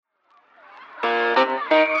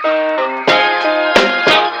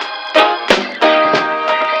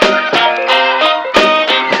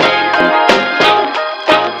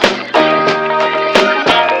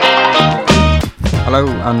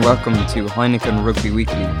welcome to Heineken Rugby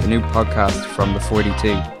Weekly, the new podcast from the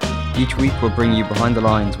 42. Each week we'll bring you behind the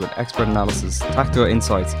lines with expert analysis, tactical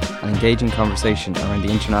insights and engaging conversation around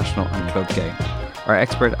the international and club game. Our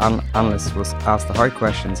expert analysts will ask the hard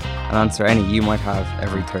questions and answer any you might have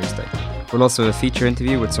every Thursday. We'll also have a feature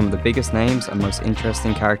interview with some of the biggest names and most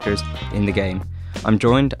interesting characters in the game. I'm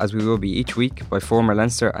joined, as we will be each week, by former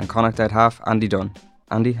Leinster and Connacht out half Andy Dunn.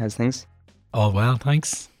 Andy, how's things? All well,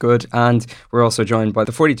 thanks. Good. And we're also joined by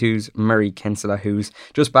the 42's Murray Kinsella, who's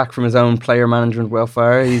just back from his own player management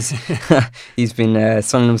welfare. He's been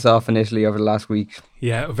sunning himself in Italy over the last week.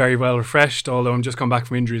 Yeah, very well refreshed, although I'm just come back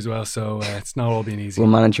from injury as well, so it's not all been easy.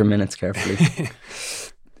 We'll manage your minutes carefully.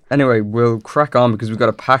 Anyway, we'll crack on because we've got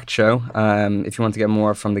a packed show. If you want to get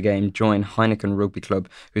more from the game, join Heineken Rugby Club,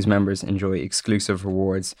 whose members enjoy exclusive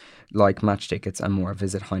rewards like match tickets and more.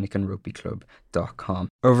 Visit HeinekenRugbyClub.com.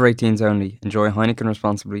 Over 18s only. Enjoy Heineken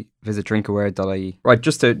responsibly. Visit drinkaware.ie. Right,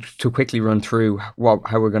 just to quickly run through how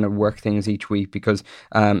we're going to work things each week, because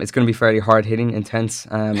it's going to be fairly hard-hitting, intense,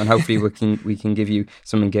 and hopefully we can give you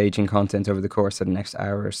some engaging content over the course of the next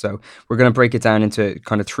hour or so. We're going to break it down into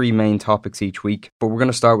kind of three main topics each week, but we're going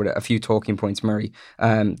to start with a few talking points, Murray.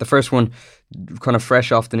 The first one, kind of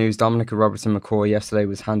fresh off the news, Dominic Robertson McCoy yesterday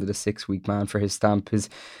was handed a 6-week ban for his stamp, his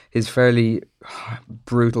fairly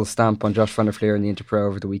brutal stamp on Josh van der Flier in the Interpro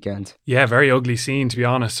over the weekend. Yeah, very ugly scene, to be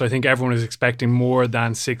honest. So I think everyone was expecting more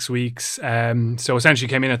than 6 weeks. So essentially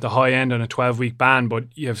came in at the high end on a 12-week ban, but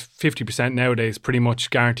you have 50% nowadays pretty much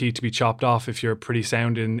guaranteed to be chopped off if you're pretty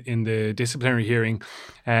sound in the disciplinary hearing.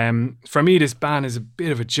 For me, this ban is a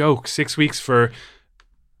bit of a joke. 6 weeks for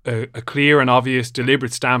a clear and obvious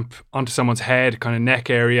deliberate stamp onto someone's head, kind of neck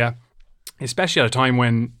area, especially at a time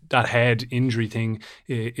when that head injury thing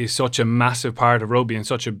is such a massive part of rugby and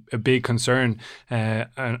such a big concern,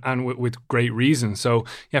 and with great reason. So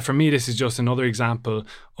yeah, for me, this is just another example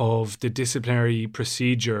of the disciplinary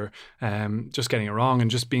procedure just getting it wrong and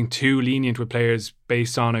just being too lenient with players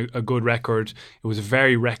based on a good record. It was a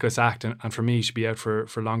very reckless act, and for me, he should be out for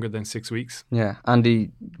longer than 6 weeks. Yeah, Andy,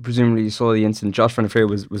 presumably you saw the incident. Josh van der Flier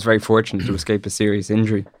was very fortunate to escape a serious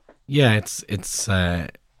injury. Yeah,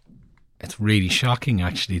 it's really shocking,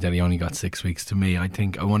 actually, that he only got 6 weeks. To me, I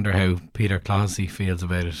wonder how Peter Clohessy feels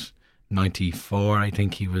about it. 94, I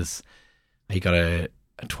think he got a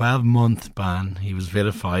 12-month ban. He was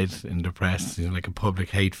vilified in the press, like a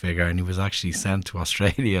public hate figure, and he was actually sent to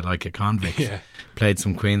Australia like a convict. Yeah. Played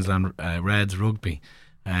some Queensland Reds rugby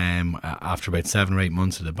after about 7 or 8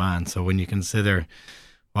 months of the ban. So when you consider,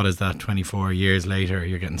 what is that, 24 years later,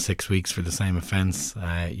 you're getting 6 weeks for the same offence,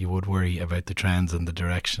 you would worry about the trends and the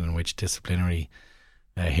direction in which disciplinary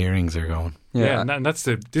hearings are going. Yeah, and this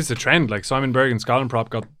is a trend. Like Simon Berg and Scotland Prop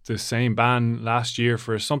got the same ban last year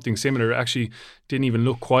for something similar. It actually didn't even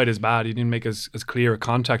look quite as bad. He didn't make as clear a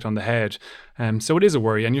contact on the head. So it is a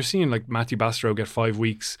worry. And you're seeing like Matthew Bastareaud get 5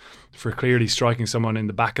 weeks for clearly striking someone in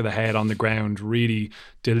the back of the head on the ground, really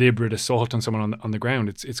deliberate assault on someone on the ground.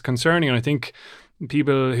 It's concerning, and I think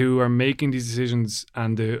people who are making these decisions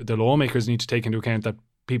and the lawmakers need to take into account that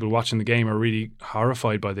people watching the game are really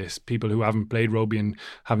horrified by this. People who haven't played rugby and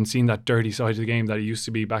haven't seen that dirty side of the game that it used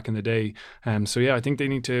to be back in the day. So yeah, I think they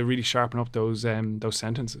need to really sharpen up those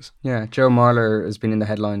sentences. Yeah, Joe Marler has been in the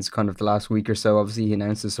headlines kind of the last week or so. Obviously, he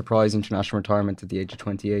announced a surprise international retirement at the age of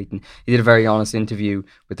 28, and he did a very honest interview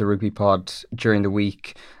with the Rugby Pod during the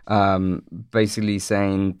week, basically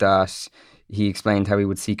saying that he explained how he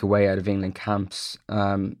would seek a way out of England camps.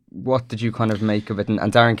 What did you kind of make of it? And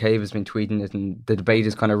Darren Cave has been tweeting it, and the debate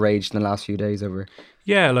has kind of raged in the last few days over it.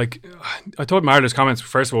 Yeah, like I thought Marler's comments,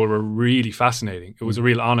 first of all, were really fascinating. It was a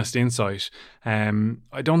real honest insight.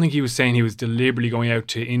 I don't think he was saying he was deliberately going out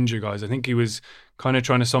to injure guys. I think he was kind of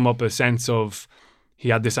trying to sum up a sense of he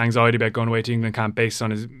had this anxiety about going away to England camp based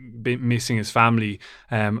on his missing his family,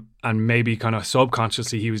 and maybe kind of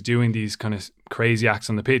subconsciously he was doing these kind of crazy acts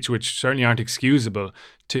on the pitch, which certainly aren't excusable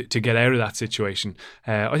to get out of that situation.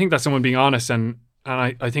 I think that's someone being honest, and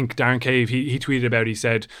I think Darren Cave, he tweeted about it. He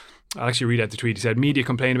said, I'll actually read out the tweet. He said, media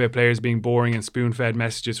complain about players being boring and spoon-fed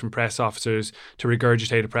messages from press officers to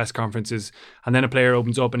regurgitate at press conferences, and then a player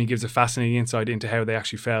opens up and he gives a fascinating insight into how they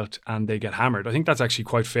actually felt and they get hammered. I think that's actually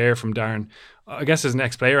quite fair from Darren. I guess as an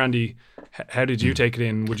ex-player, Andy, how did you take it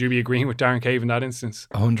in? Would you be agreeing with Darren Cave in that instance?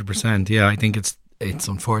 100%, yeah. I think it's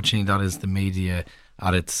unfortunate that is the media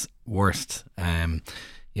at its worst. There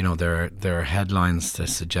are headlines that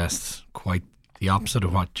suggest quite the opposite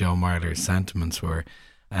of what Joe Marler's sentiments were.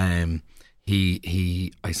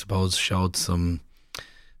 He I suppose showed some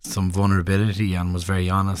vulnerability and was very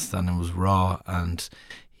honest, and it was raw, and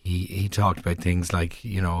he talked about things like,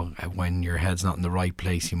 you know, when your head's not in the right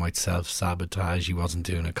place, you might self-sabotage. He wasn't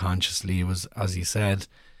doing it consciously. It was, as he said,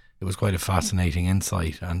 it was quite a fascinating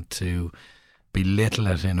insight, and to belittle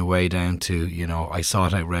it in a way down to, you know, I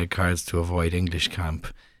sought out red cards to avoid English camp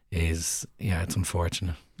is, yeah, it's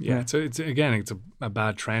unfortunate. Yeah, it's a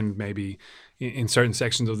bad trend maybe in certain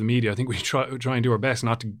sections of the media. I think we try and do our best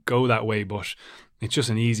not to go that way, but it's just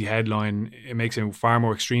an easy headline. It makes it far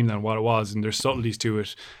more extreme than what it was, and there's subtleties to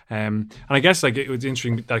it. And I guess like it was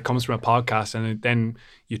interesting that it comes from a podcast, and then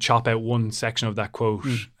you chop out one section of that quote,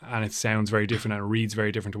 and it sounds very different and it reads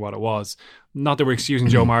very different to what it was. Not that we're excusing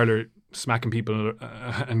Joe Marler smacking people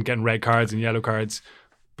and getting red cards and yellow cards,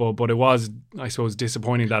 but it was, I suppose,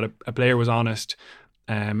 disappointing that a player was honest.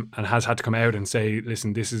 And has had to come out and say,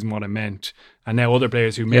 listen, this isn't what I meant. And now other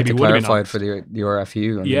players who maybe would have been clarified for the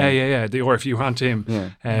RFU. Yeah. The RFU on to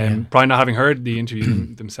him. Probably not having heard the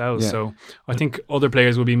interview themselves. So I think other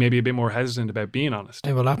players will be maybe a bit more hesitant about being honest.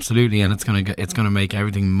 Yeah, well, absolutely, and it's going to make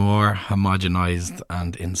everything more homogenized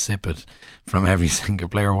and insipid from every single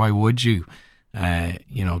player. Why would you, give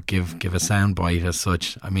a soundbite as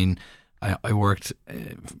such? I mean, I worked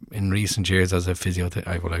in recent years as a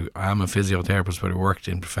physiotherapist. I am a physiotherapist, but I worked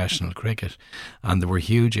in professional cricket, and there were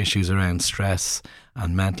huge issues around stress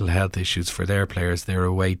and mental health issues for their players. They were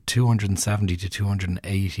away 270 to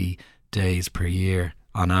 280 days per year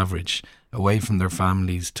on average, away from their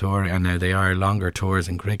families, touring, and now they are longer tours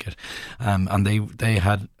in cricket, and they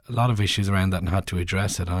had a lot of issues around that and had to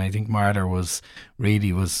address it. And I think Marler was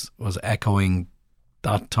echoing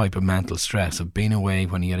that type of mental stress of being away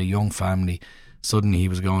when he had a young family. Suddenly he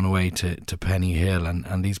was going away to Penny Hill,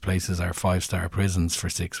 and these places are 5-star prisons for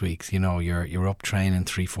 6 weeks. You know, you're up training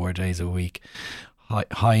 3-4 days a week,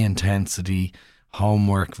 high intensity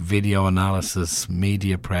homework, video analysis,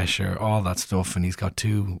 media pressure, all that stuff, and he's got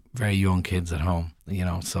 2 very young kids at home. You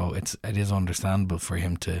know, so it is understandable for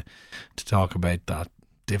him to talk about that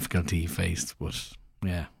difficulty he faced. But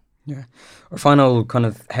yeah. Yeah. Our final kind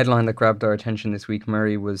of headline that grabbed our attention this week,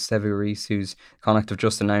 Murray, was Sevu Reece, whose Connacht have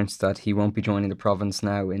just announced that he won't be joining the province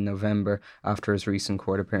now in November after his recent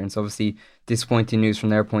court appearance. Obviously, disappointing news from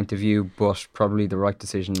their point of view, but probably the right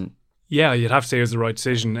decision. Yeah, you'd have to say it was the right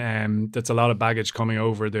decision. That's a lot of baggage coming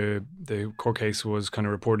over. The court case was kind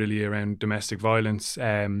of reportedly around domestic violence.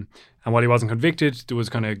 And while he wasn't convicted, there was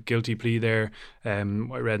kind of guilty plea there. I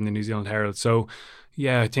read in the New Zealand Herald. So,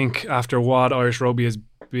 yeah, I think after what Irish rugby has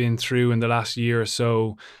been through in the last year or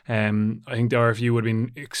so, I think the RFU would have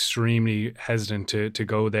been extremely hesitant to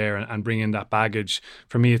go there and bring in that baggage.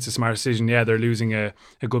 For me, it's a smart decision. Yeah, they're losing a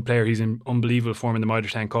good player. He's in unbelievable form in the Mitre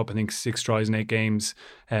 10 Cup. I think 6 tries in 8 games,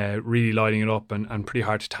 really lighting it up and pretty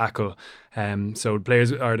hard to tackle. So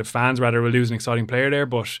the fans rather will lose an exciting player there,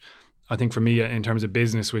 but I think for me, in terms of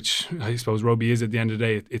business, which I suppose rugby is at the end of the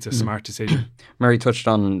day, it's a smart decision. Murray touched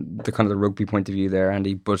on the kind of the rugby point of view there,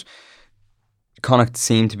 Andy, but Connacht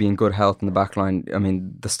seem to be in good health in the back line. I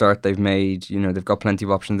mean, the start they've made, you know, they've got plenty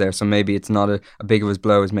of options there, so maybe it's not a big of a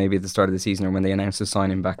blow as maybe at the start of the season or when they announced the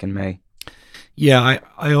signing back in May. Yeah,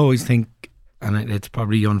 I always think, and it's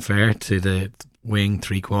probably unfair to the wing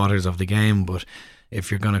 3/4 of the game, but if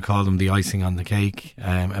you're going to call them the icing on the cake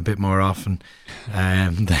a bit more often,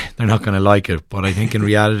 they're not going to like it. But I think in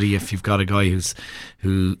reality, if you've got a guy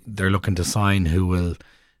who they're looking to sign who will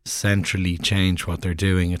centrally change what they're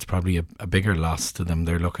doing, it's probably a bigger loss to them.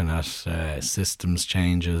 They're looking at systems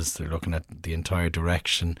changes, they're looking at the entire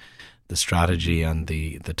direction, the strategy and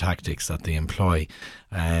the tactics that they employ.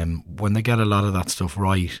 When they get a lot of that stuff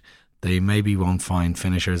right, they maybe won't find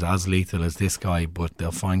finishers as lethal as this guy, but they'll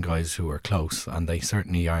find guys who are close, and they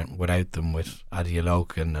certainly aren't without them, with Adi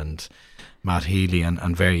Loken and Matt Healy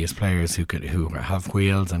and various players who have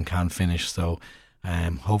wheels and can finish. So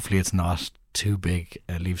hopefully it's not too big,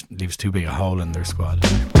 leaves too big a hole in their squad.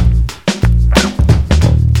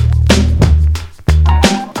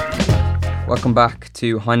 Welcome back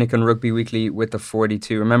to Heineken Rugby Weekly with the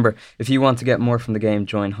 42. Remember, if you want to get more from the game,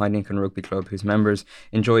 join Heineken Rugby Club, whose members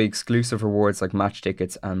enjoy exclusive rewards like match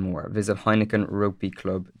tickets and more. Visit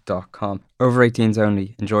HeinekenRugbyClub.com. Over 18s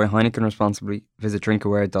only. Enjoy Heineken responsibly. Visit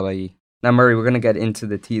drinkaware.ie. Now, Murray, we're going to get into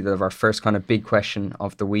the teeth of our first kind of big question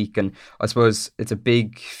of the week. And I suppose it's a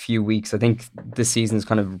big few weeks. I think this season's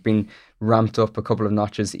kind of been ramped up a couple of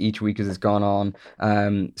notches each week as it's gone on.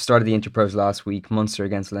 Started the Interpros last week, Munster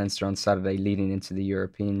against Leinster on Saturday, leading into the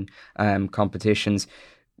European competitions.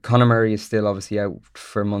 Conor Murray is still obviously out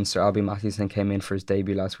for Munster. Albie Mathewson came in for his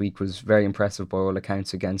debut last week, was very impressive by all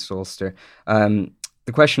accounts against Ulster.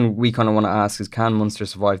 The question we kind of want to ask is, can Munster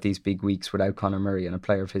survive these big weeks without Conor Murray and a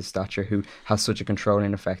player of his stature who has such a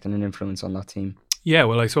controlling effect and an influence on that team? Yeah,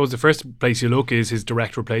 well, I suppose the first place you look is his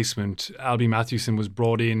direct replacement. Albie Mathewson was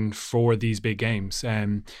brought in for these big games.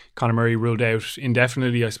 Conor Murray ruled out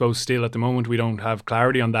indefinitely. I suppose still at the moment we don't have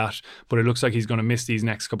clarity on that, but it looks like he's going to miss these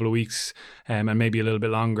next couple of weeks and maybe a little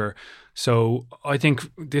bit longer. So I think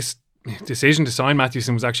this decision to sign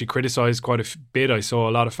Mathewson was actually criticised quite a bit. I saw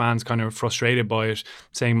a lot of fans kind of frustrated by it,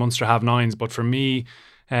 saying Munster have nines. But for me,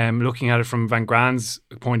 looking at it from Van Graan's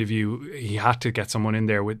point of view, he had to get someone in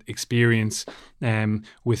there with experience,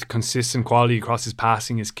 with consistent quality across his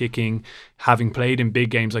passing, his kicking, having played in big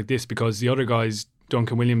games like this, because the other guys,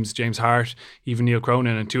 Duncan Williams, James Hart, even Neil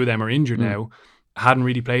Cronin, and two of them are injured now, hadn't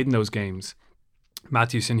really played in those games.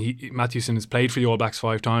 Mathewson has played for the All Blacks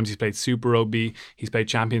 5 times. He's played Super Rugby. He's played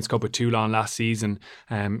Champions Cup with Toulon last season.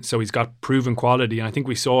 So he's got proven quality. And I think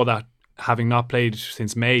we saw that, having not played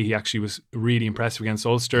since May, he actually was really impressive against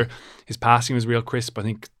Ulster. His passing was real crisp. I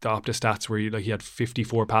think the Opta stats were like he had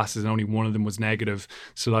 54 passes and only one of them was negative,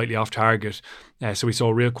 slightly off target. So we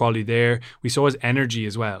saw real quality there. We saw his energy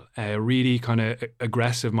as well, a really kind of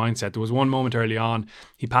aggressive mindset. There was one moment early on,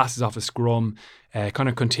 he passes off a scrum, kind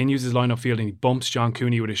of continues his line-up field and he bumps John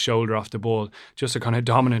Cooney with his shoulder off the ball. Just a kind of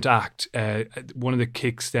dominant act. One of the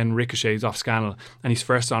kicks then ricochets off Scannell and he's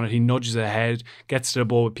first on it. He nudges ahead, gets to the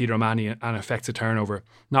ball with Peter O'Mahony and affects a turnover.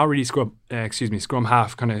 Not really scrum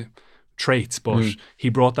half kind of traits, but he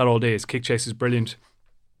brought that all day. His kick chase is brilliant.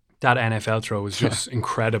 That NFL throw was just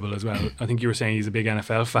incredible as well. I think you were saying he's a big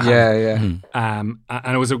NFL fan. Yeah.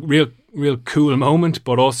 And it was a real cool moment,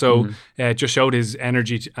 but also just showed his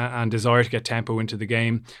energy and desire to get tempo into the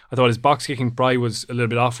game. I thought his box kicking probably was a little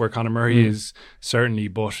bit off where Conor Murray is, certainly,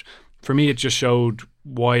 but for me it just showed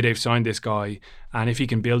why they've signed this guy, and if he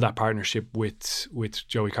can build that partnership with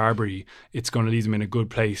Joey Carbery, it's going to leave him in a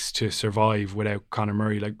good place to survive without Conor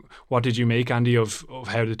Murray. Like, what did you make, Andy, of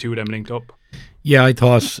how the two of them linked up? Yeah, I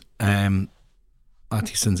thought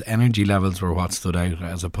Mathewson's energy levels were what stood out,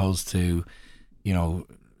 as opposed to, you know,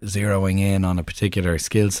 zeroing in on a particular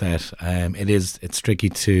skill set. It's tricky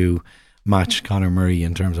to match Conor Murray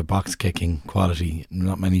in terms of box kicking quality.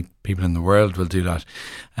 Not many people in the world will do that.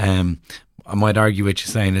 I might argue with you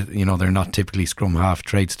saying that, you know, they're not typically scrum half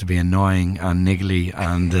traits to be annoying and niggly,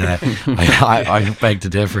 and I beg to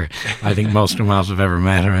differ. I think most scrum halves I've ever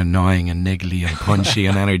met are annoying and niggly and punchy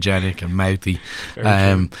and energetic and mouthy.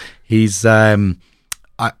 He's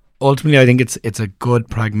ultimately, I think it's a good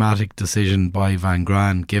pragmatic decision by Van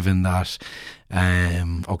Graan, given that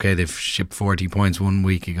they've shipped 40 points 1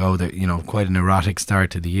 week ago. That, you know, quite an erratic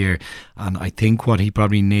start to the year, and I think what he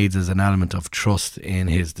probably needs is an element of trust in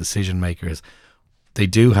his decision makers. They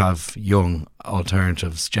do have young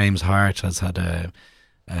alternatives. James Hart has had a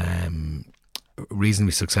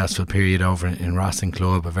reasonably successful period over in Racing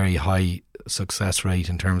Club, a very high success rate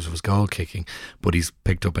in terms of his goal kicking, but he's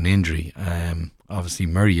picked up an injury. Obviously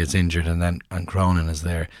Murray is injured, and Cronin is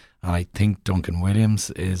there. And I think Duncan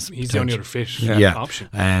Williams he's the only other fit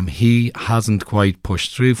option. He hasn't quite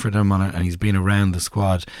pushed through for them on it, and he's been around the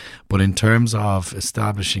squad. But in terms of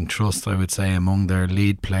establishing trust, I would say, among their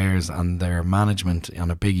lead players and their management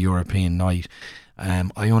on a big European night,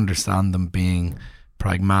 I understand them being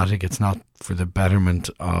pragmatic. It's not for the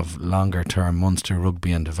betterment of longer term Munster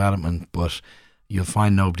rugby and development, but you'll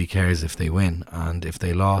find nobody cares if they win, and if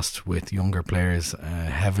they lost with younger players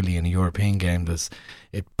heavily in a European game,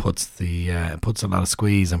 it puts a lot of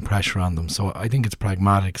squeeze and pressure on them. So I think it's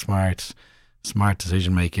pragmatic, smart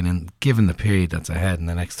decision making, and given the period that's ahead in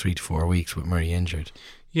the next 3 to 4 weeks with Murray injured.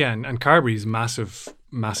 Yeah, and Carbery's massive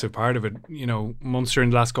part of it. You know, Munster in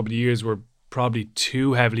the last couple of years were probably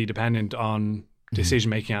too heavily dependent on decision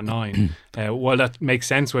making at 9. While that makes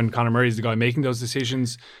sense when Conor Murray is the guy making those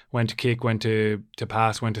decisions, when to kick, when to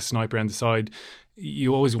pass, when to snipe around the side,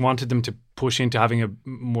 you always wanted them to push into having a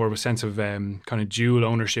more of a sense of kind of dual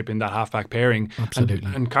ownership in that halfback pairing.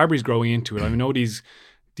 Absolutely. And Carbery's growing into it. I know these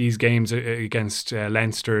games against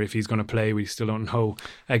Leinster, if he's going to play, we still don't know,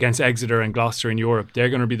 against Exeter and Gloucester in Europe, they're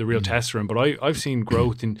going to be the real test for him. But I've seen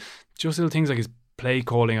growth in just little things like his play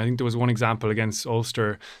calling. I think there was one example against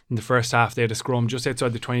Ulster in the first half. They had a scrum just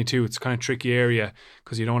outside the 22. It's a kind of tricky area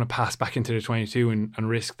because you don't want to pass back into the 22 and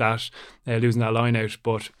risk that losing that line out.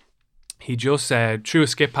 But he just threw a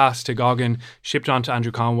skip pass to Goggin, shipped on to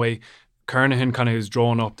Andrew Conway. Kernahan kind of is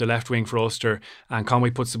drawn up the left wing for Ulster, and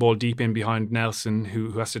Conway puts the ball deep in behind Nelson,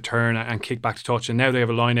 who has to turn and kick back to touch. And now they have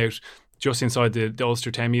a line out just inside the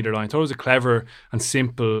Ulster 10 metre line. I thought it was a clever and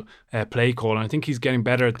simple play call, and I think he's getting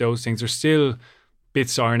better at those things. There's still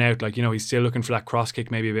bits to iron out, like, you know, he's still looking for that cross kick,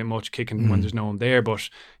 maybe a bit much kicking when there's no one there, but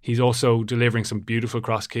he's also delivering some beautiful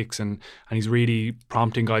cross kicks, and he's really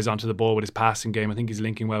prompting guys onto the ball with his passing game. I think he's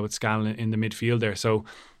linking well with Scannell in the midfield there. So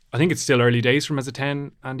I think it's still early days from as a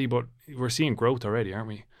 10, Andy, but we're seeing growth already, aren't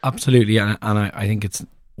we? Absolutely, and I think it's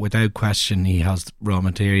without question he has raw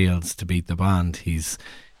materials to beat the band.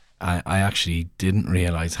 I actually didn't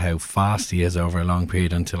realise how fast he is over a long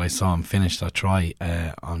period until I saw him finish that try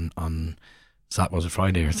on was it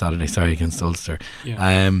Friday or Saturday? Sorry, against Ulster.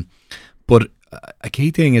 Yeah. But a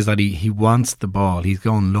key thing is that he wants the ball. He's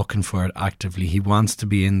going looking for it actively. He wants to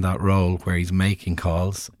be in that role where he's making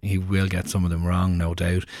calls. He will get some of them wrong, no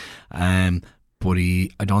doubt. But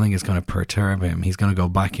I don't think it's going to perturb him. He's going to go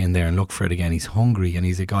back in there and look for it again. He's hungry and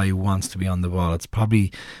he's a guy who wants to be on the ball. It's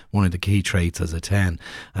probably one of the key traits as a 10.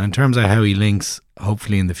 And in terms of how he links,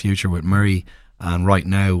 hopefully in the future with Murray, and right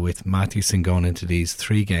now with Mathewson going into these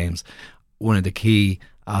 3 games, one of the key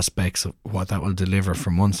aspects of what that will deliver for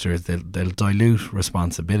Munster is they'll dilute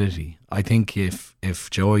responsibility. I think if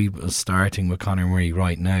Joey was starting with Conor Murray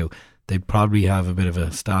right now, they'd probably have a bit of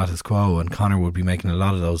a status quo and Conor would be making a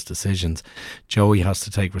lot of those decisions. Joey has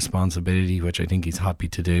to take responsibility, which I think he's happy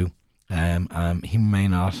to do. He may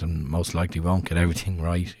not and most likely won't get everything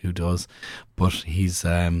right, who does, but he's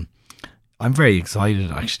I'm very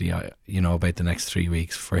excited actually about the next 3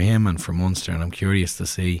 weeks for him and for Munster, and I'm curious to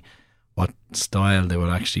see what style they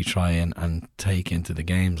will actually try and take into the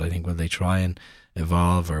games. I think, will they try and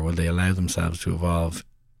evolve, or will they allow themselves to evolve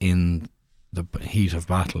in the heat of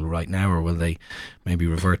battle right now, or will they maybe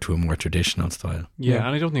revert to a more traditional style? Yeah,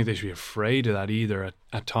 and I don't think they should be afraid of that either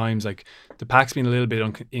at times. Like, the pack's been a little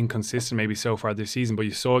bit inconsistent maybe so far this season, but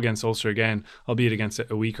you saw against Ulster again, albeit against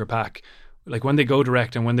a weaker pack, like when they go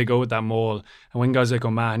direct and when they go with that maul, and when guys like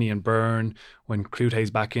O'Mahony and Byrne, when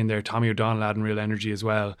Cloutey's back in there, Tommy O'Donnell adding real energy as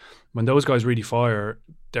well, when those guys really fire,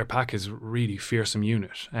 their pack is a really fearsome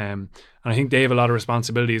unit. And I think they have a lot of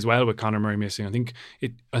responsibility as well with Conor Murray missing. I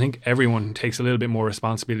think everyone takes a little bit more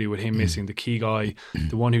responsibility with him missing, the key guy,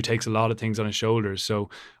 the one who takes a lot of things on his shoulders. So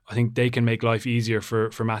I think they can make life easier for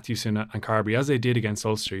Mathewson and Carbery, as they did against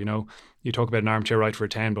Ulster. You talk about an armchair right for a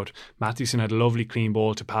 10, but Mathewson had a lovely clean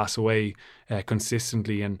ball to pass away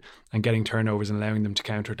consistently and getting turnovers and allowing them to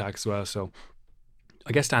counter-attack as well. So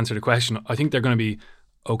I guess to answer the question, I think they're going to be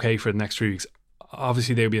okay for the next 3 weeks.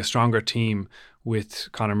 Obviously, they'll be a stronger team with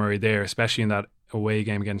Conor Murray there, especially in that away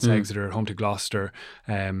game against Exeter at home to Gloucester.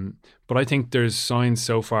 But I think there's signs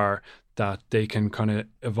so far that they can kind of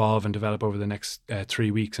evolve and develop over the next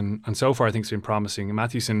 3 weeks. And so far, I think it's been promising. And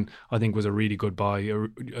Mathewson, I think, was a really good buy,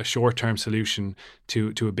 a short-term solution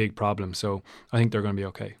to a big problem. So I think they're going to be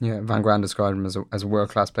okay. Yeah, Van Graan described him as a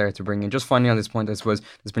world-class player to bring in. Just finally on this point, I suppose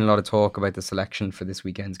there's been a lot of talk about the selection for this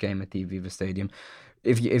weekend's game at the Aviva Stadium.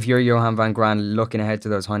 If you're Johan Van Graan looking ahead to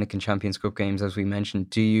those Heineken Champions Cup games, as we mentioned,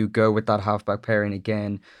 do you go with that halfback pairing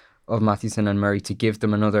again of Mathewson and Murray to give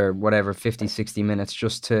them another 50, 60 minutes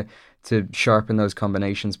just to sharpen those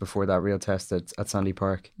combinations before that real test at Sandy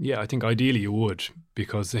Park? Yeah, I think ideally you would,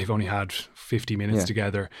 because they've only had 50 minutes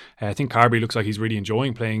together. I think Carbery looks like he's really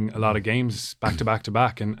enjoying playing a lot of games back to back to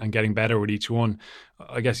back and getting better with each one.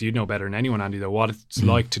 I guess you'd know better than anyone, Andy, though, what it's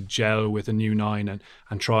like to gel with a new 9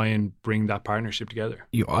 and try and bring that partnership together.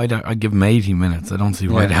 I'd give him 80 minutes. I don't see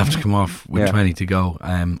why they'd have to come off with 20 to go.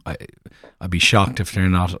 I'd be shocked if they're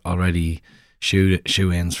not already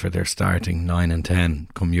shoe-ins for their starting 9 and 10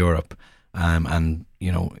 come Europe. And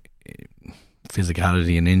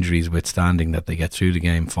physicality and injuries withstanding, that they get through the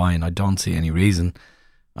game fine. I don't see any reason,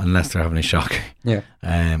 unless they're having a shock. Yeah.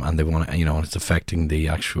 And they want to, it's affecting the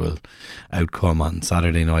actual outcome on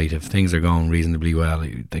Saturday night. If things are going reasonably well,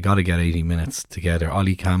 they got to get 80 minutes together.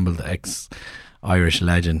 Ollie Campbell, the ex-Irish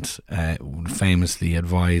legend, would famously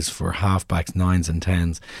advise for halfbacks, 9s and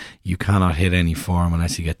 10s, you cannot hit any form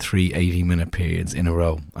unless you get 3 80-minute periods in a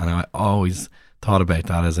row. And I always thought about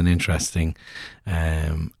that as an interesting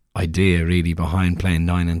idea really behind playing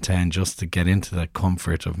 9 and 10, just to get into that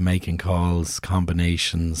comfort of making calls,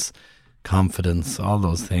 combinations, confidence, all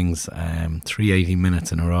those things. 3 80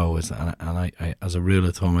 minutes in a row is, and I as a rule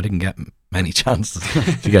of thumb, I didn't get many chances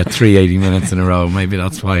to get 3 80 minutes in a row. Maybe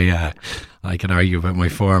that's why I can argue about my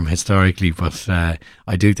form historically, but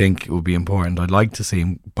I do think it would be important. I'd like to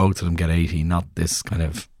see both of them get 80, not this kind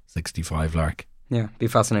of 65 lark. Yeah, be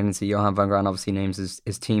fascinating to see. Johan Van Graan obviously names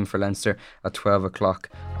his team for Leinster at 12 o'clock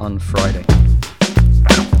on Friday.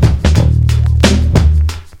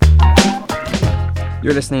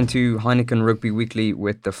 You're listening to Heineken Rugby Weekly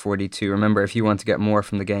with the 42. Remember, if you want to get more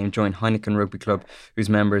from the game, join Heineken Rugby Club, whose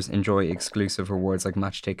members enjoy exclusive rewards like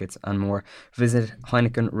match tickets and more. Visit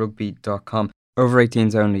heinekenrugby.com. Over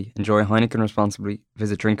 18s only. Enjoy Heineken responsibly.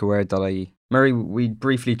 Visit drinkaware.ie. Murray, we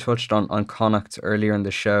briefly touched on Connacht earlier in the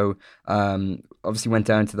show. Obviously went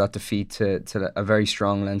down to that defeat to a very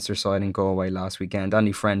strong Leinster side in Galway last weekend.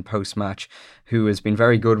 Andy Friend post-match, who has been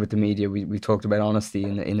very good with the media. We talked about honesty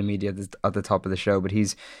in the media at the top of the show, but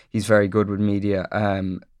he's very good with media.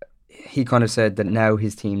 He kind of said that now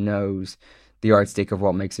his team knows the yardstick of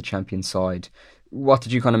what makes a champion side. What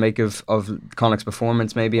did you kind of make of Connacht's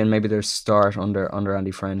performance maybe, and maybe their start under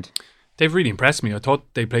Andy Friend? They've really impressed me. I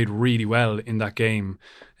thought they played really well in that game.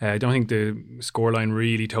 I don't think the scoreline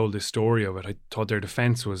really told the story of it. I thought their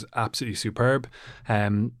defence was absolutely superb.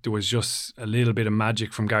 There was just a little bit of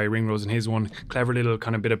magic from Gary Ringrose and his one. Clever little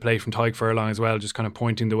kind of bit of play from Tadhg Furlong as well, just kind of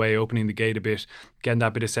pointing the way, opening the gate a bit, getting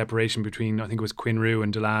that bit of separation between, I think it was Quinn Rue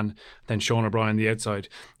and Delan, then Sean O'Brien on the outside.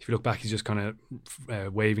 If you look back, he's just kind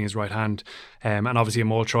of waving his right hand. And obviously a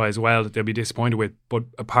maul try as well that they'll be disappointed with. But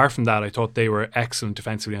apart from that, I thought they were excellent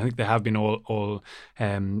defensively. I think they have been all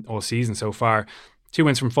season so far. 2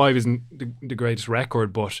 wins from 5 isn't the greatest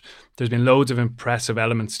record, but there's been loads of impressive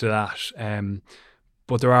elements to that.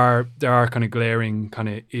 But there are kind of glaring kind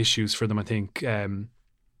of issues for them, I think. And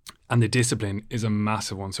the discipline is a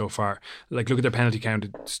massive one so far. Like, look at their penalty count.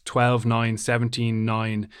 It's 12, 9, 17,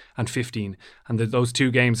 9 and 15. And those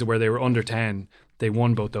 2 games where they were under 10, they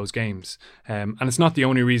won both those games. And it's not the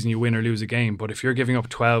only reason you win or lose a game, but if you're giving up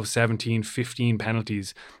 12, 17, 15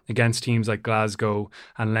 penalties against teams like Glasgow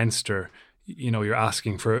and Leinster, you know, you're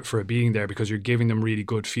asking for a beating there because you're giving them really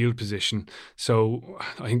good field position. So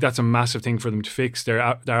I think that's a massive thing for them to fix. Their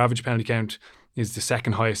average penalty count is the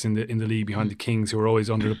second highest in the league behind the Kings, who are always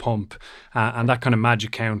under the pump. And that kind of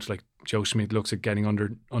magic count, like Joe Schmidt looks at getting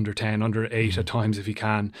under 10, under 8 at times if he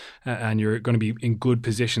can, and you're going to be in good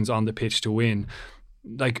positions on the pitch to win.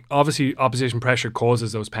 Like, obviously opposition pressure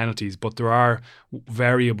causes those penalties, but there are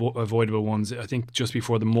very avoidable ones. I think just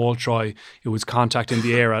before the maul try, it was contact in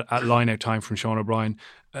the air at line out time from Sean O'Brien.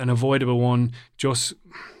 An avoidable one, just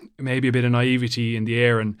maybe a bit of naivety in the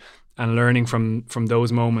air, and learning from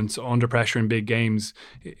those moments under pressure in big games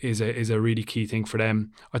is a really key thing for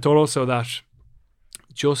them. I thought also that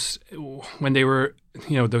just when they were,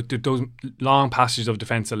 you know, those long passages of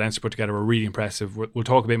defence that Leinster put together were really impressive. We'll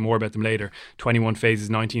talk a bit more about them later. 21 phases,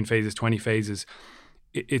 19 phases, 20 phases.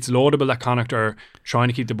 It's laudable that Connacht are trying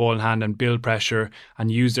to keep the ball in hand and build pressure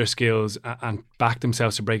and use their skills and back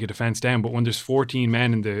themselves to break a defence down. But when there's 14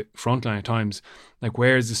 men in the front line at times, like,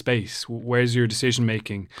 where's the space? Where's your decision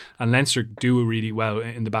making? And Leinster do really well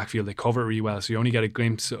in the backfield. They cover it really well, so you only get a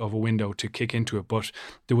glimpse of a window to kick into it. But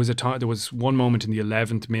there was one moment in the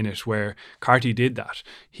 11th minute where Carty did that.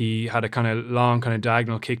 He had a kind of long, kind of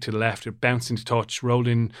diagonal kick to the left. It bounced into touch, rolled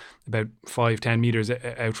in about 5-10 metres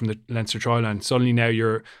out from the Leinster try line. Suddenly now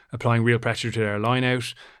you're applying real pressure to their line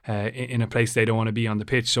out in a place they don't want to be on the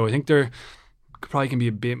pitch. So I think they're probably can be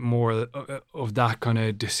a bit more of that kind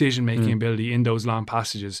of decision-making ability in those long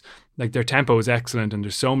passages. Like, their tempo is excellent and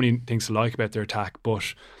there's so many things to like about their attack,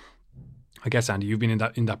 but I guess, Andy, you've been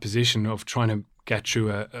in that position of trying to get through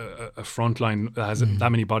a front line that has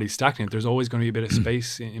that many bodies stacked in it. There's always going to be a bit of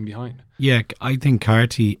space in behind. Yeah, I think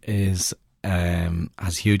Carty has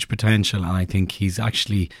huge potential, and I think he's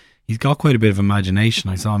got quite a bit of imagination.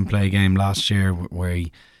 I saw him play a game last year where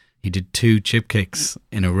he did 2 chip kicks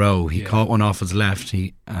in a row. He caught one off his left.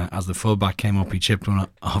 He, as the fullback came up, he chipped one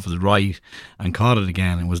off his right and caught it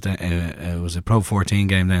again. It was a Pro 14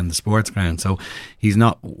 game then, the sports ground. So he's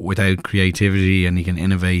not without creativity, and he can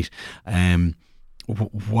innovate.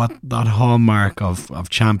 What that hallmark of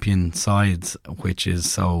champion sides, which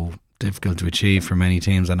is so difficult to achieve for many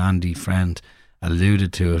teams, and Andy Friend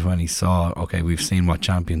alluded to it when he saw, okay, we've seen what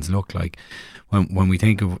champions look like. When we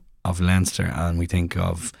think of Leinster and we think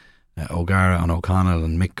of O'Gara and O'Connell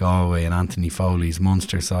and Mick Galway and Anthony Foley's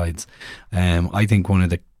Munster sides, I think one of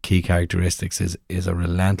the key characteristics is a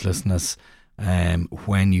relentlessness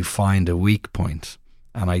when you find a weak point.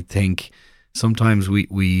 And I think sometimes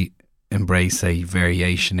we embrace a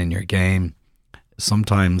variation in your game.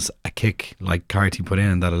 Sometimes a kick like Carty put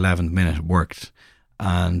in that 11th minute worked,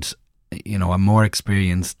 and, you know, a more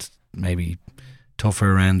experienced, maybe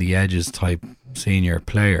tougher around the edges type senior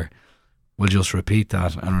player will just repeat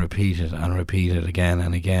that and repeat it again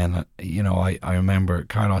and again. You know, I remember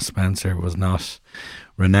Carlos Spencer was not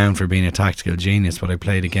renowned for being a tactical genius, but I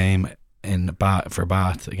played a game for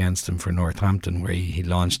Bath against him for Northampton where he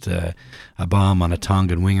launched a bomb on a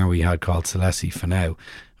Tongan winger we had called Celesi Finau.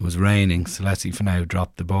 It was raining. Celesi Finau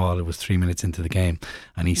dropped the ball. It was 3 minutes into the game,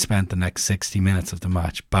 and he spent the next 60 minutes of the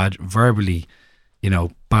match verbally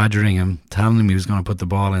badgering him, telling him he was going to put the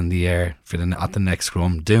ball in the air at the next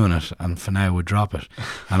scrum, doing it, and Finau would drop it.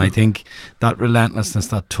 And I think that relentlessness,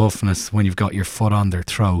 that toughness, when you've got your foot on their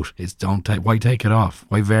throat, is why take it off?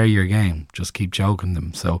 Why vary your game? Just keep choking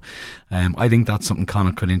them. So I think that's something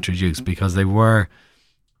Connacht could introduce, because they were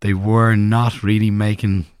not really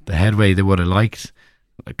making the headway they would have liked.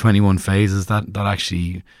 Like 21 phases, that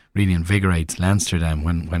actually really invigorates Leinster then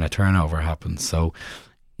when a turnover happens. So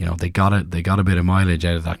they got a bit of mileage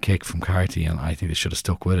out of that kick from Carty, and I think they should have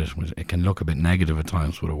stuck with it. It can look a bit negative at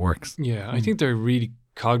times, but it works. Yeah, I think they're really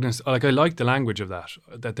cognizant. Like, I like the language of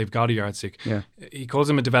that they've got a yardstick. Yeah. He calls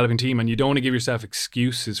them a developing team, and you don't want to give yourself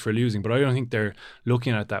excuses for losing, but I don't think they're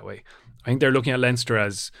looking at it that way. I think they're looking at Leinster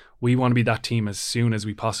as, we want to be that team as soon as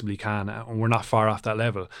we possibly can, and we're not far off that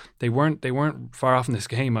level. They weren't far off in this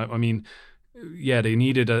game. I mean, yeah, they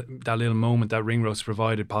needed that little moment that Ringrose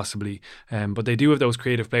provided, possibly, but they do have those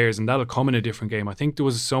creative players, and that'll come in a different game. I think there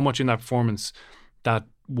was so much in that performance that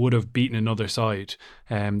would have beaten another side,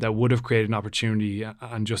 that would have created an opportunity,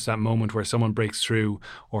 and just that moment where someone breaks through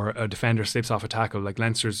or a defender slips off a tackle. Like,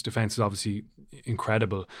 Leinster's defence is obviously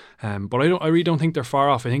incredible, but I really don't think they're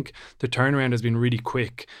far off. I think the turnaround has been really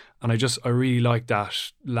quick, and I really like that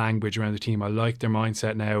language around the team. I like their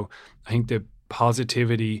mindset now. I think the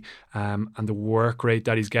positivity and the work rate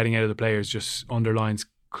that he's getting out of the players just underlines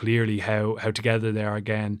clearly how together they are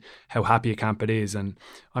again, how happy a camp it is, and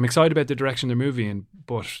I'm excited about the direction they're moving in,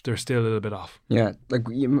 but they're still a little bit off. Yeah, like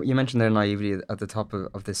you mentioned their naivety at the top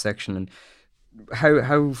of this section, and how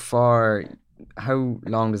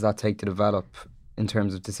long does that take to develop in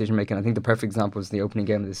terms of decision making? I think the perfect example was the opening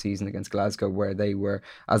game of the season against Glasgow, where they were,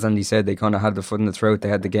 as Andy said, they kind of had the foot in the throat. They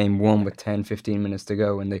had the game won with 10-15 minutes to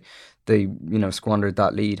go, and they squandered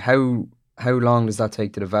that lead. How long does that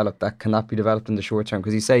take to develop? Can that be developed in the short term?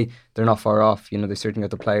 Because you say they're not far off. They certainly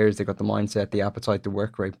got the players, they got the mindset, the appetite, the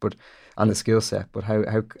work rate, and the skill set. But how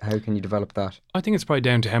can you develop that? I think it's probably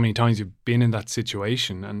down to how many times you've been in that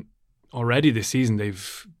situation. And already this season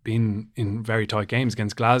they've been in very tight games.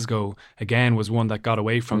 Against Glasgow, again, was one that got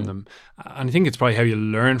away from them. And I think it's probably how you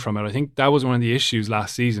learn from it. I think that was one of the issues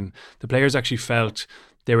last season. The players actually felt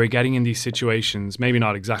they were getting in these situations, maybe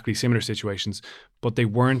not exactly similar situations, but they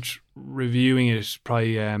weren't reviewing it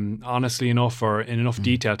probably honestly enough or in enough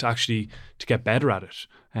detail to get better at it.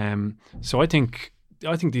 So I think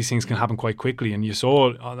these things can happen quite quickly, and you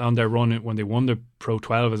saw on their run when they won the Pro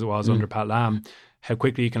 12 as it was under Pat Lam, how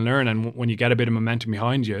quickly you can learn, and when you get a bit of momentum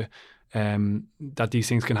behind you, that these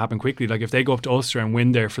things can happen quickly. Like, if they go up to Ulster and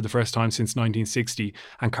win there for the first time since 1960,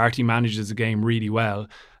 and Carty manages the game really well,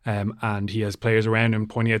 and he has players around him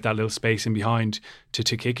pointing out that little space in behind to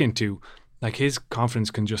kick into, like, his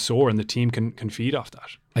confidence can just soar, and the team can feed off that.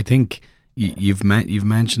 I think you've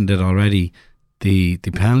mentioned it already. The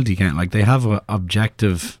penalty count, like, they have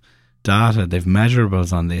objective data, they've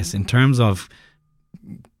measurables on this in terms of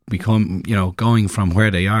going from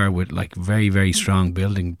where they are with, like, very, very strong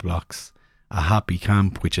building blocks, a happy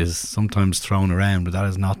camp, which is sometimes thrown around, but that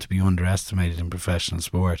is not to be underestimated in professional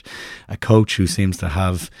sport. A coach who seems to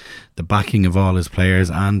have the backing of all his players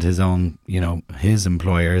and his own, his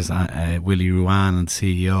employers, Willie Ruane and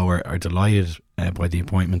CEO are delighted by the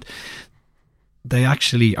appointment. They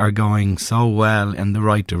actually are going so well in the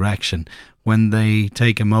right direction. When they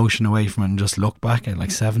take emotion away from it and just look back at, like,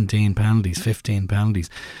 17 penalties, 15 penalties,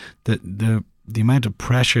 the amount of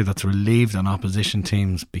pressure that's relieved on opposition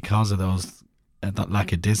teams because of those that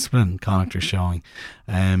lack of discipline Connacht are showing.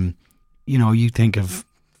 You think of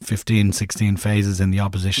 15, 16 phases in the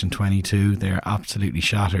opposition 22, they're absolutely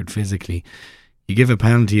shattered physically. You give a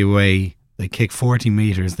penalty away, they kick 40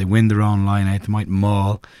 metres, they win their own line out, they might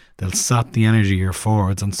maul, they'll sap the energy of your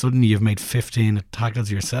forwards, and suddenly you've made 15 tackles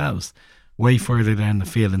yourselves way further down the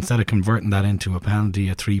field. Instead of converting that into a penalty,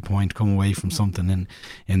 a 3-point, come away from something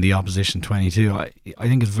in the opposition 22. I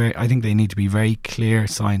think they need to be very clear,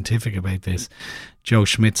 scientific about this. Joe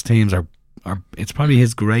Schmidt's teams are it's probably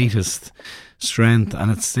his greatest strength, and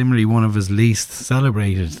it's similarly one of his least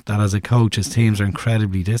celebrated, that as a coach his teams are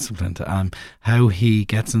incredibly disciplined. How he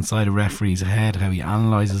gets inside a referee's head, how he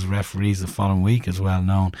analyses referees the following week is well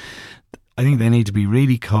known. I think they need to be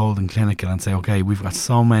really cold and clinical and say, okay, we've got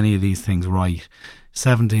so many of these things right.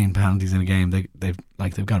 17 penalties in a game,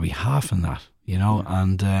 they've got to be half in that,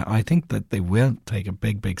 and I think that they will take a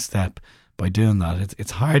big step by doing that.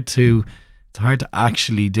 It's hard to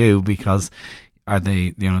actually do, because are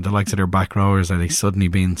they, the likes of their back rowers, are they suddenly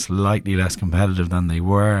being slightly less competitive than they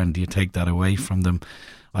were, and do you take that away from them?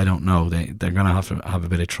 I don't know. They're going to have a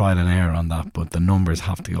bit of trial and error on that, but the numbers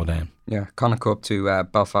have to go down. Yeah, Connacht up to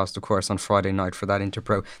Belfast, of course, on Friday night for that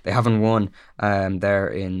Interpro. They haven't won there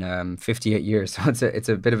in 58 years, so it's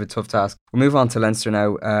a bit of a tough task. We'll move on to Leinster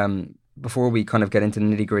now. Before we kind of get into the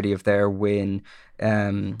nitty-gritty of their win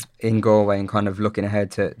in Galway and kind of looking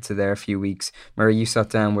ahead to their few weeks, Murray, you sat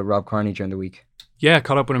down with Rob Kearney during the week. Yeah,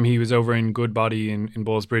 caught up with him. He was over in Goodbody in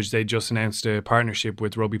Ballsbridge. They just announced a partnership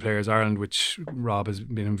with Rugby Players Ireland, which Rob has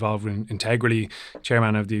been involved in integrally,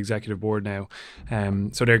 chairman of the executive board now.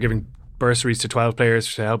 So they're giving bursaries to 12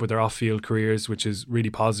 players to help with their off-field careers, which is a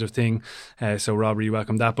really positive thing. So Rob really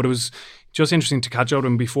welcomed that. But it was just interesting to catch up with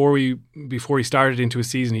him. Before he started into a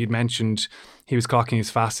season, he'd mentioned he was clocking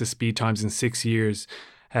his fastest speed times in 6 years.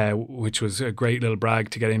 Which was a great little brag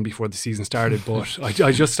to get in before the season started. But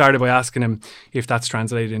I just started by asking him if that's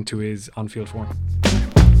translated into his on-field form.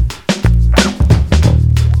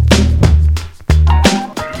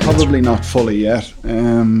 Probably not fully yet.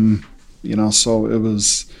 So it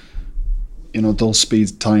was, those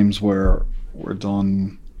speed times were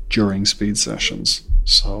done during speed sessions.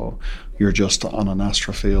 So you're just on an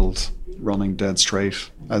Astra field running dead straight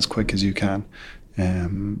as quick as you can.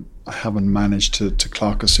 I haven't managed to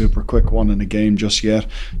clock a super quick one in a game just yet.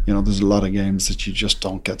 There's a lot of games that you just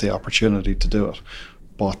don't get the opportunity to do it.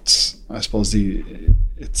 But I suppose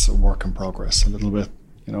it's a work in progress a little bit.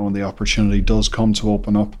 When the opportunity does come to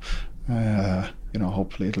open up,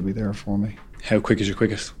 hopefully it'll be there for me. How quick is your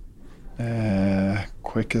quickest?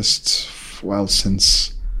 Quickest, well,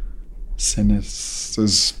 since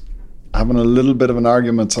there's having a little bit of an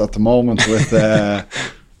argument at the moment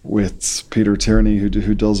with Peter Tierney,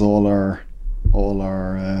 who does all our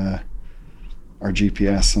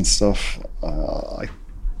GPS and stuff. I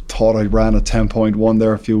thought I ran a 10.1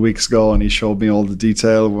 there a few weeks ago, and he showed me all the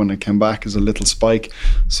detail when it came back as a little spike.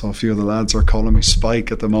 So a few of the lads are calling me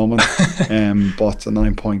Spike at the moment. But the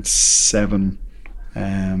 9.7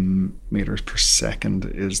 meters per second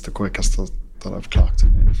is the quickest that I've clocked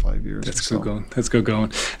in 5 years. That's good going. That's good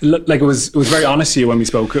going. Like it was very honest to you when we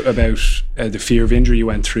spoke about the fear of injury you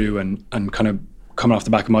went through and kind of coming off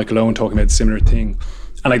the back of Michael Owen talking about a similar thing.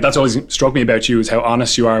 And like that's always struck me about you is how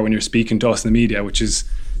honest you are when you're speaking to us in the media, which is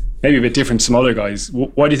maybe a bit different to some other guys.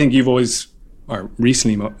 Why do you think you've always, or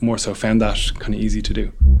recently more so, found that kind of easy to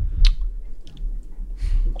do?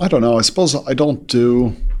 I don't know. I suppose I don't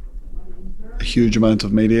do a huge amount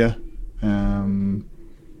of media. And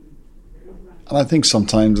I think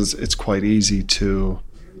sometimes it's quite easy to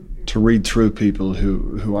read through people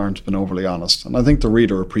who aren't been overly honest. And I think the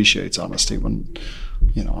reader appreciates honesty when,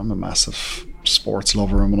 I'm a massive sports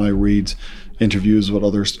lover, and when I read interviews with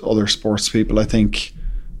other sports people, I think,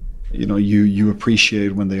 you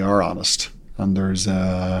appreciate when they are honest. And there's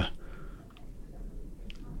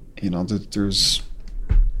there's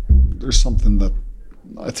something that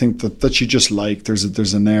I think that you just like.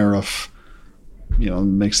 There's an air of,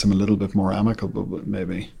 makes them a little bit more amicable, but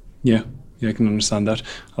maybe. Yeah, I can understand that.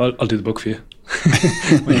 I'll do the book for you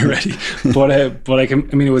when you're ready. But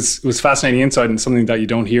it was fascinating insight and something that you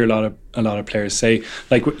don't hear a lot of players say.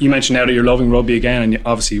 Like you mentioned now that you're loving rugby again, and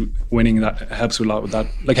obviously winning that helps a lot with that.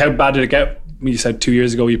 Like how bad did it get? You said 2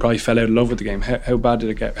 years ago you probably fell out of love with the game. How bad did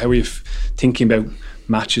it get? How were you thinking about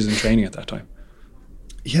matches and training at that time?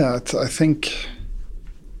 Yeah, I think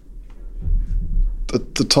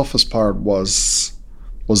the toughest part was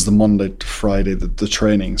the Monday to Friday, the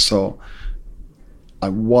training. So I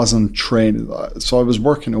wasn't training. So I was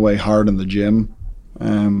working away hard in the gym.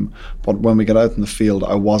 But when we got out in the field,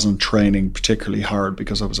 I wasn't training particularly hard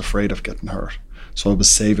because I was afraid of getting hurt. So I was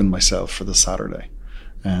saving myself for the Saturday.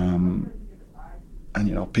 And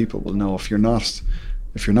people will know if you're not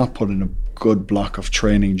putting a good block of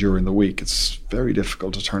training during the week, it's very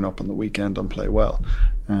difficult to turn up on the weekend and play well.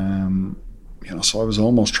 So I was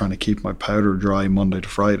almost trying to keep my powder dry Monday to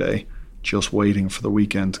Friday, just waiting for the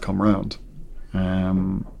weekend to come around.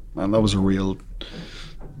 And that was a real,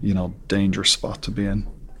 dangerous spot to be in.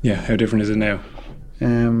 Yeah, how different is it now?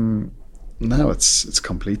 Now it's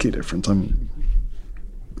completely different. I'm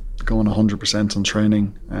going 100% on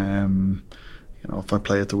training. If I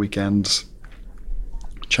play at the weekend,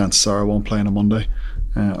 chances are I won't play on a Monday,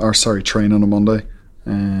 train on a Monday,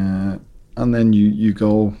 and then you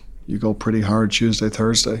go pretty hard Tuesday,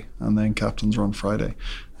 Thursday, and then captain's run Friday.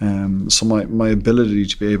 So my ability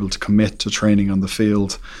to be able to commit to training on the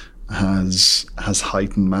field has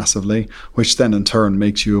heightened massively, which then in turn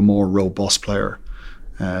makes you a more robust player,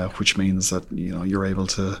 which means that you're able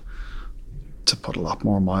to put a lot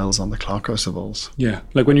more miles on the clock, I suppose. Yeah,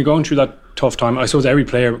 like when you're going through that tough time, I suppose every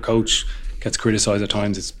player, coach gets criticised at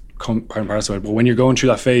times. It's part and parcel of it. But when you're going through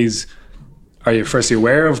that phase, Are you firstly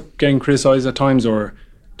aware of getting criticised at times, or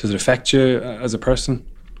does it affect you as a person?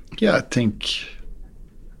 Yeah, I think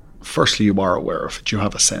firstly you are aware of it. You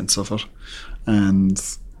have a sense of it. And,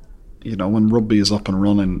 you know, when rugby is up and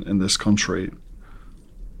running in this country,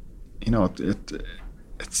 you know,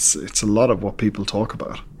 it's a lot of what people talk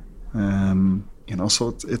about. You know,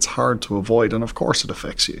 so it's hard to avoid, and of course it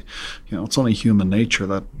affects you. You know, it's only human nature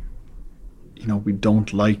that, you know, we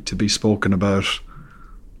don't like to be spoken about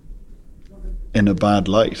in a bad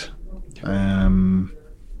light. You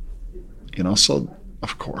know, so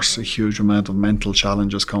of course a huge amount of mental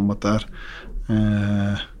challenges come with that.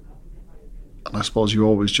 And I suppose you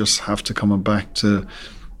always just have to come back to,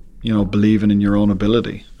 you know, believing in your own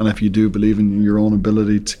ability. And if you do believe in your own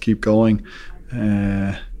ability to keep going,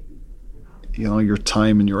 you know, your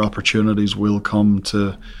time and your opportunities will come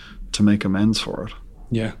to make amends for it.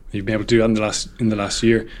 Yeah, you've been able to do that in the last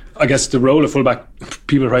year. I guess the role of fullback,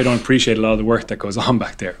 people probably don't appreciate a lot of the work that goes on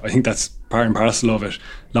back there. I think that's part and parcel of it.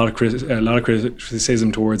 A lot of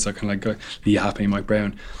criticism towards that kind of like Lee Happy, Mike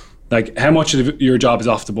Brown. Like, how much of your job is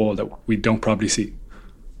off the ball that we don't probably see?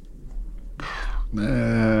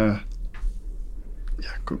 Yeah,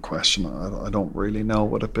 good question. I don't really know.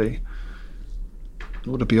 Would it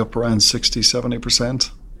be up around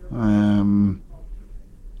 60-70%?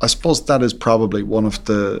 I suppose that is probably one of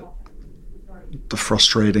the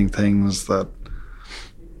frustrating things that,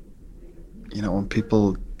 you know, when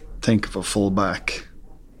people think of a fullback,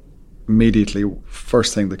 immediately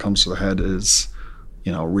first thing that comes to their head is,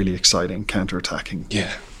 you know, really exciting counter-attacking.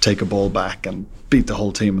 Yeah. Take a ball back and beat the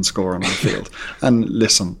whole team and score on the field. And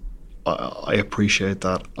listen, I appreciate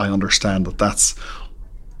that. I understand that that's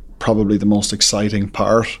probably the most exciting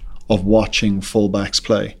part of watching fullbacks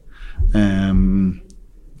play.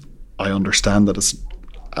 I understand that it's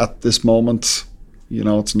at this moment, you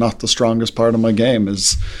know, it's not the strongest part of my game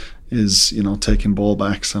is you know, taking ball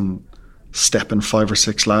backs and stepping 5 or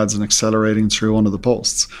 6 lads and accelerating through one of the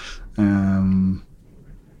posts.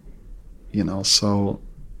 You know, so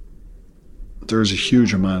there's a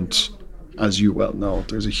huge amount, as you well know,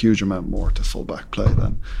 there's a huge amount more to fullback play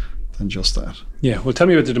than just that. Yeah, well, tell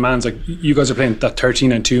me about the demands. Like, you guys are playing that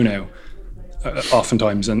 13-2 now,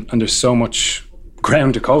 oftentimes, and there's so much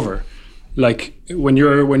ground to cover. Like, when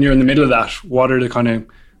you're in the middle of that, what are the kind of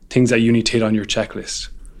things that you need to hit on your checklist?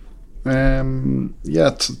 Yeah,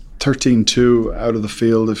 13-2 out of the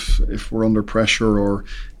field. If we're under pressure, or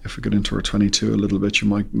if we get into our 22 a little bit, you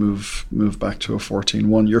might move back to a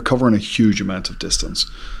 14-1. You're covering a huge amount of distance,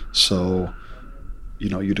 so you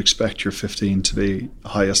know you'd expect your 15 to be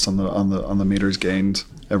highest on the meters gained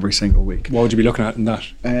every single week. What would you be looking at in that?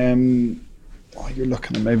 You're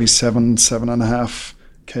looking at maybe 7.5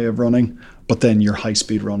 K of running, but then your high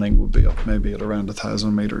speed running would be up maybe at around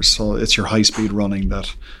 1,000 meters. So it's your high speed running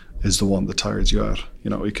that is the one that tires you out. You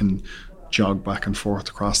know, you can jog back and forth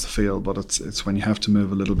across the field, but it's when you have to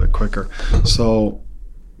move a little bit quicker. So,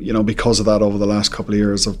 you know, because of that, over the last couple of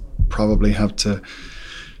years, I've probably had to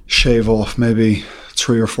shave off maybe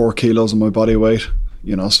 3 or 4 kilos of my body weight.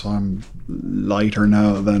 You know, so I'm lighter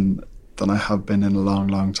now than I have been in a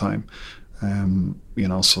long time. You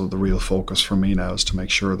know, so the real focus for me now is to make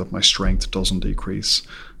sure that my strength doesn't decrease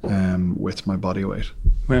with my body weight.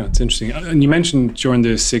 Well, it's interesting. And you mentioned during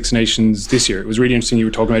the Six Nations this year, it was really interesting. You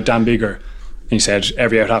were talking about Dan Biggar, and you said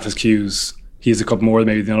every out half his cues, he has a couple more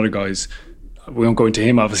maybe than other guys. We won't go into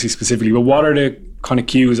him obviously specifically, but what are the kind of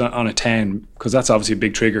cues on a 10? Because that's obviously a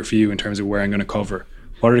big trigger for you in terms of where I'm going to cover.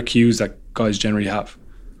 What are the cues that guys generally have?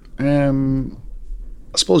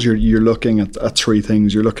 I suppose you're looking at 3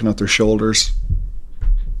 things. You're looking at their shoulders,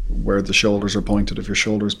 where the shoulders are pointed. If your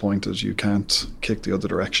shoulder's pointed, you can't kick the other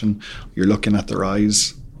direction. You're looking at their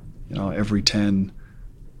eyes. You know, every 10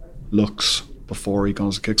 looks before he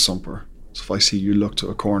goes to kick somewhere. So if I see you look to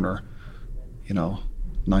a corner, you know,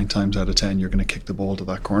 9 times out of 10 you're going to kick the ball to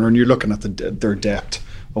that corner, and you're looking at their depth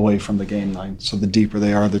away from the game line. So the deeper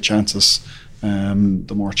they are, the chances,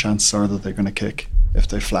 the more chances are that they're going to kick. If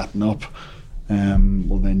they flatten up,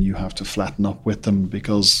 well, then you have to flatten up with them,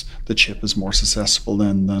 because the chip is more susceptible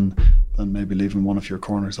than maybe leaving one of your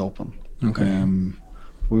corners open. Okay.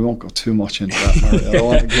 We won't go too much into that, Mary. I don't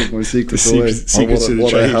want to give my secrets away.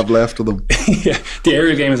 What I have left of them. Yeah, the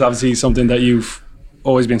aerial game is obviously something that you've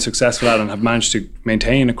always been successful at and have managed to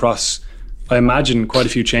maintain across, I imagine, quite a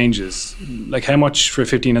few changes. Like, how much for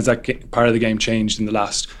 15 has that part of the game changed in the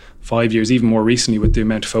last 5 years, even more recently with the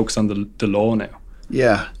amount of focus on the law now?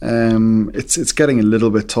 Yeah, it's getting a little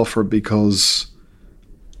bit tougher, because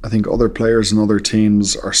I think other players and other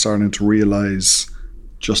teams are starting to realise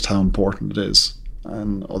just how important it is,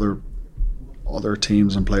 and other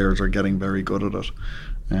teams and players are getting very good at it.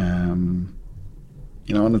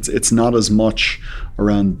 and it's not as much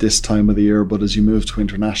around this time of the year, but as you move to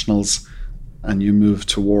internationals and you move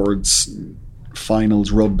towards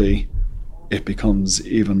finals rugby, it becomes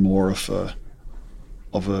even more of a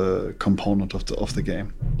component of the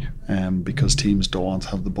game, because teams don't want to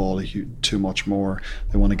have the ball too much more.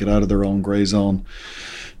 They want to get out of their own grey zone,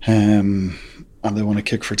 and they want to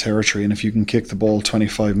kick for territory. And if you can kick the ball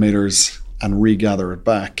 25 metres and regather it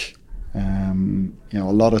back, a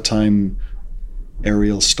lot of time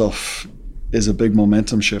aerial stuff is a big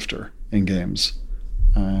momentum shifter in games.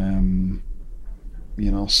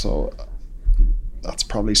 So that's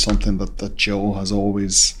probably something that Joe has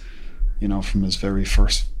always, from his very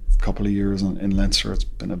first couple of years in Leinster, it's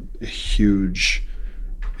been a huge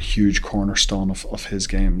cornerstone of his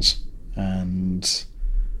games. And,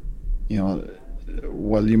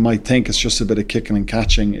 while you might think it's just a bit of kicking and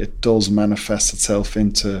catching, it does manifest itself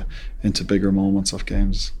into bigger moments of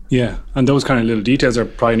games. Yeah, and those kind of little details are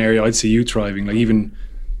probably an area I'd see you thriving. Like even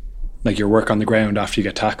like your work on the ground after you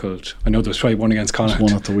get tackled. I know there was probably one against Connacht.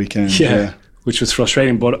 One at the weekend, yeah, which was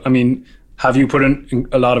frustrating. But I mean, have you put in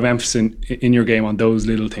a lot of emphasis in your game on those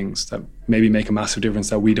little things that maybe make a massive difference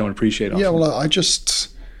that we don't appreciate often? Yeah, well, I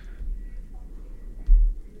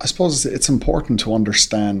suppose it's important to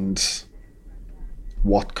understand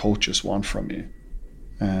what coaches want from you.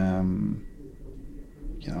 And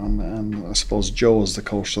I suppose Joe is the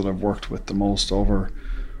coach that I've worked with the most over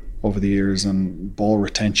the years, and ball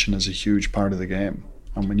retention is a huge part of the game.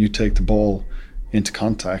 And when you take the ball into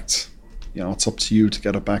contact, it's up to you to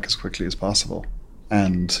get it back as quickly as possible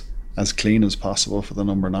and as clean as possible for the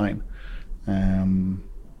number 9.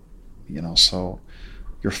 So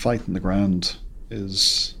your fight in the ground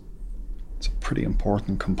it's a pretty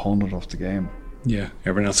important component of the game. Yeah,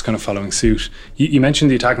 everyone else kind of following suit. You mentioned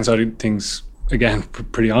the attacking side of things, again,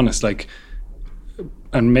 pretty honest, like,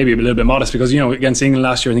 and maybe a little bit modest, because, against England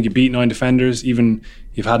last year, I think you beat 9 defenders. Even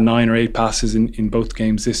you've had 9 or 8 passes in both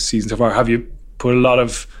games this season so far. Have you put a lot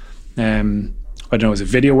of, is it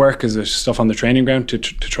video work? Is there stuff on the training ground to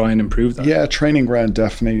try and improve that? Yeah, training ground,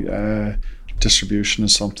 definitely. Distribution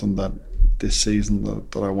is something that this season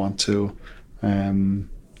that I want to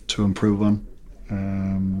improve on.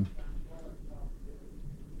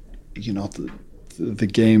 The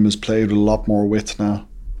game is played with a lot more width now,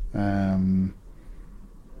 and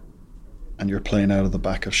you're playing out of the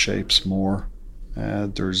back of shapes more.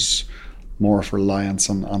 There's more of reliance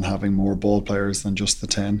on having more ball players than just the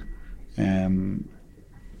 10.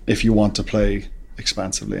 If you want to play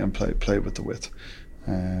expansively and play with the width,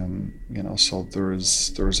 so there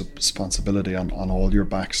is a responsibility on all your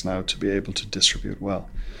backs now to be able to distribute well,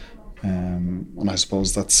 and I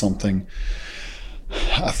suppose that's something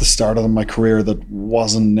at the start of my career that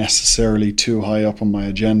wasn't necessarily too high up on my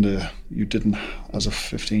agenda. You didn't, as a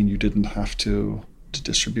 15, you didn't have to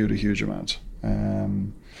distribute a huge amount.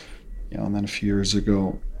 And then a few years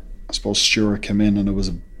ago, I suppose Stuart came in, and it was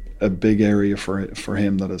a big area for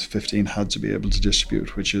him that as 15 had to be able to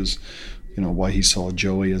distribute, which is, why he saw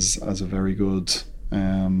Joey as a very good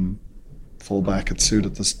fullback. It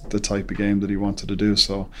suited the type of game that he wanted to do.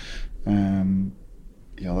 So,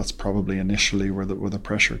 that's probably initially where the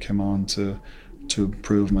pressure came on to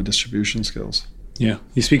improve my distribution skills. Yeah,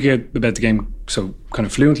 you speak about the game so kind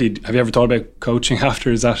of fluently. Have you ever thought about coaching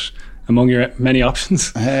after? Is that among your many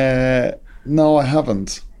options? No, I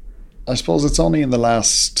haven't. I suppose it's only in the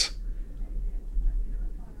last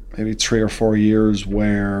maybe 3 or 4 years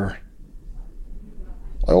where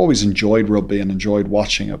I always enjoyed rugby and enjoyed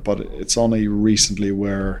watching it, but it's only recently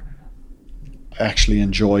where I actually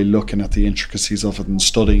enjoy looking at the intricacies of it and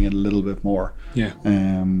studying it a little bit more. Yeah.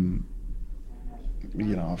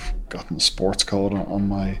 I've gotten a sports code on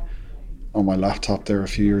my laptop there a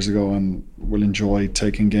few years ago, and will enjoy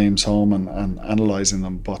taking games home and analysing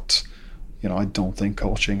them. But I don't think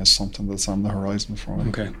coaching is something that's on the horizon for me.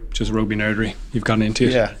 Okay, just rugby nerdery. You've gotten into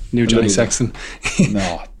it. Yeah, new Johnny Sexton.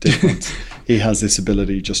 No, different. He has this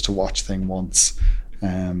ability just to watch things once,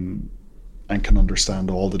 and can understand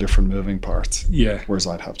all the different moving parts. Yeah. Whereas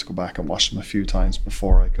I'd have to go back and watch them a few times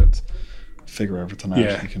before I could figure everything out.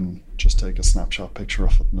 Yeah. He can just take a snapshot picture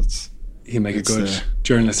of it, and he'll make a good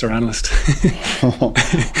journalist or analyst. I'd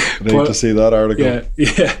hate to see that article.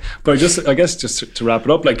 Yeah. But I guess just to wrap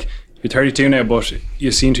it up, like, you're 32 now, but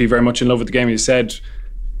you seem to be very much in love with the game. You said,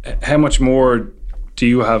 how much more do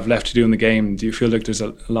you have left to do in the game? Do you feel like there's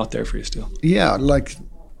a lot there for you still? Yeah, like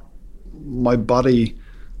my body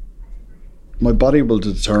will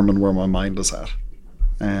determine where my mind is at.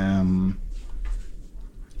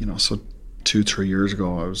 So 2-3 years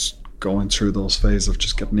ago, I was going through those phases of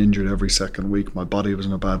just getting injured every second week. My body was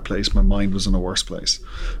in a bad place. My mind was in a worse place.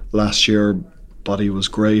 Last year, body was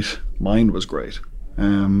great, mind was great.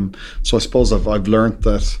 So I suppose I've learned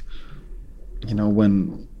that, you know,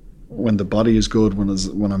 when the body is good,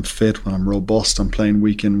 when I'm fit, when I'm robust, I'm playing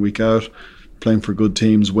week in, week out, playing for good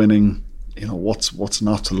teams, winning. You know, what's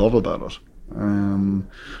not to love about it?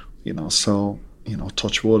 You know, so, you know,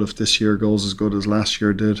 touch wood, if this year goes as good as last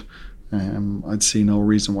year did, I'd see no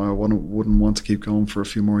reason why I wouldn't want to keep going for a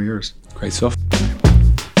few more years. Great stuff.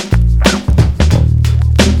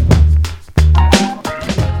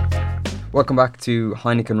 Welcome back to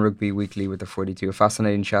Heineken Rugby Weekly with the 42. A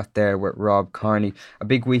fascinating chat there with Rob Kearney. A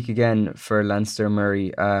big week again for Leinster,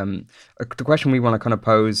 Murray. The question we want to kind of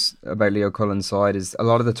pose about Leo Cullen's side is a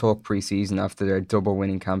lot of the talk pre-season after their double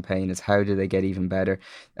winning campaign is how do they get even better?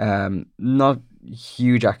 Not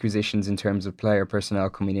huge acquisitions in terms of player personnel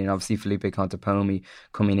coming in. Obviously, Felipe Contepomi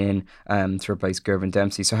coming in to replace Gervin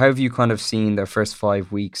Dempsey. So how have you kind of seen their first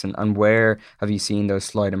 5 weeks and where have you seen those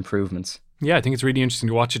slight improvements? Yeah, I think it's really interesting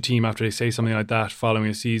to watch a team after they say something like that following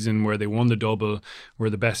a season where they won the double, were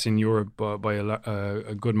the best in Europe by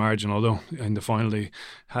a good margin, although in the final they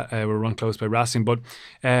were run close by Racing. But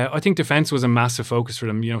I think defence was a massive focus for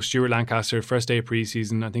them. You know, Stuart Lancaster, first day of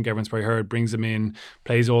pre-season, I think everyone's probably heard, brings them in,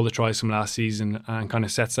 plays all the tries from last season and kind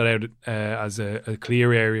of sets that out as a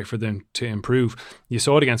clear area for them to improve. You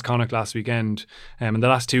saw it against Connacht last weekend, and the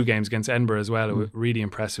last two games against Edinburgh as well. It was really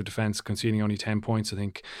impressive defence, conceding only 10 points, I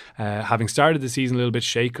think, having started the season a little bit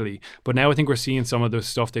shakily, but now I think we're seeing some of the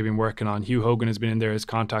stuff they've been working on. Hugh Hogan has been in there as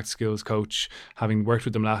contact skills coach, having worked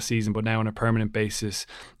with them last season, but now on a permanent basis.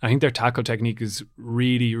 I think their tackle technique is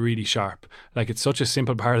really, really sharp. Like, it's such a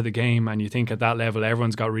simple part of the game, and you think at that level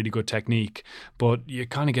everyone's got really good technique, but you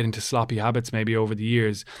kind of get into sloppy habits maybe over the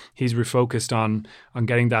years. He's refocused on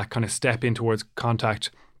getting that kind of step in towards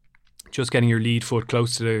contact, just getting your lead foot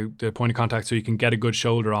close to the point of contact so you can get a good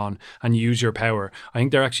shoulder on and use your power. I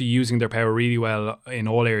think they're actually using their power really well in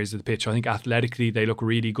all areas of the pitch. I think athletically they look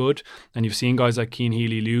really good, and you've seen guys like Cian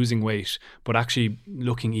Healy losing weight but actually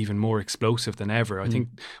looking even more explosive than ever. I think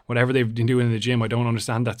whatever they've been doing in the gym, I don't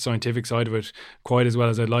understand that scientific side of it quite as well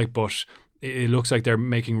as I'd like, but it looks like they're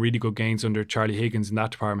making really good gains under Charlie Higgins in that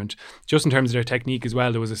department. Just in terms of their technique as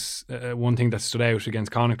well, there was one thing that stood out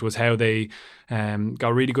against Connacht was how they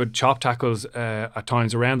got really good chop tackles at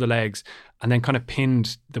times around the legs and then kind of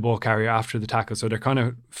pinned the ball carrier after the tackle. So they're kind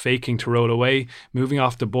of faking to roll away, moving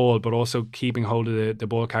off the ball, but also keeping hold of the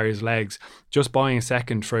ball carrier's legs, just buying a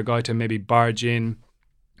second for a guy to maybe barge in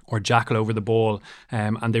or jackal over the ball,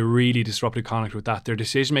 and they really disrupted Connacht with that. Their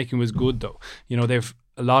decision making was good though. You know, they've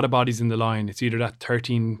a lot of bodies in the line. It's either that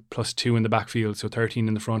 13 plus 2 in the backfield, so 13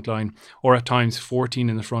 in the front line, or at times 14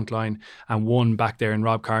 in the front line and 1 back there in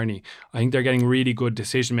Rob Kearney. I think they're getting really good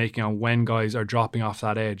decision making on when guys are dropping off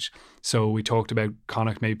that edge. So we talked about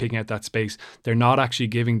Connacht maybe picking out that space. They're not actually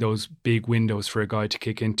giving those big windows for a guy to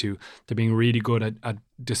kick into. They're being really good at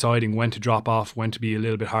deciding when to drop off, when to be a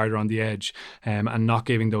little bit harder on the edge, and not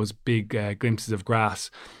giving those big glimpses of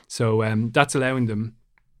grass. So that's allowing them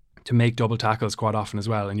to make double tackles quite often as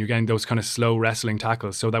well, and you're getting those kind of slow wrestling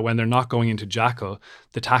tackles so that when they're not going into jackal,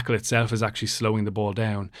 the tackle itself is actually slowing the ball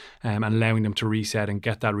down and allowing them to reset and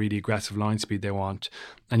get that really aggressive line speed they want.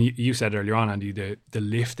 And you said earlier on, Andy, the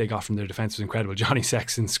lift they got from their defence was incredible. Johnny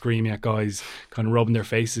Sexton screaming at guys, kind of rubbing their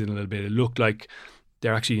faces in a little bit. It looked like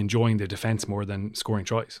they're actually enjoying the defence more than scoring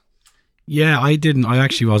tries. Yeah, I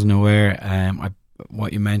actually wasn't aware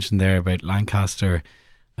what you mentioned there about Lancaster.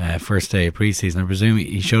 First day of pre-season, I presume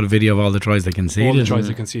he showed a video of all the tries they conceded. All the tries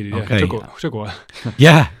they conceded, yeah. Okay. It took a while.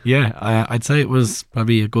 Yeah. I'd say it was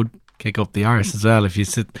probably a good kick up the arse as well. If you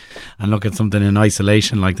sit and look at something in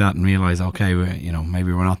isolation like that and realise, okay,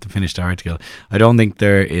 maybe we're not the finished article. I don't think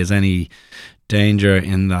there is any danger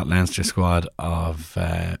in that Leinster squad of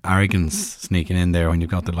arrogance sneaking in there when you've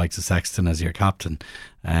got the likes of Sexton as your captain.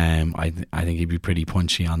 I think he'd be pretty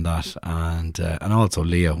punchy on that, and also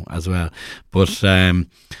Leo as well. But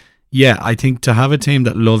I think to have a team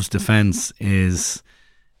that loves defence it's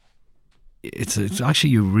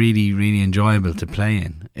actually really, really enjoyable to play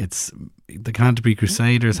in. It's the Canterbury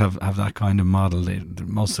Crusaders have that kind of model. They're the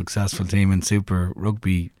most successful team in Super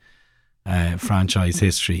Rugby franchise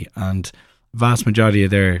history, and vast majority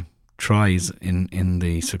of their tries in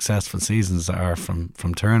the successful seasons are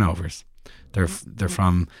from turnovers. They're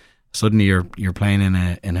from suddenly you're playing in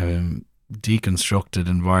a deconstructed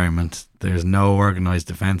environment. There's no organised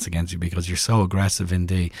defence against you because you're so aggressive in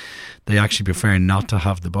D. They actually prefer not to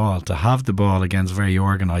have the ball. To have the ball against very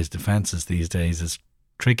organised defences these days is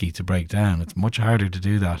tricky to break down. It's much harder to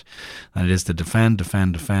do that than it is to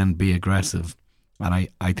defend, be aggressive. And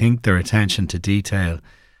I think their attention to detail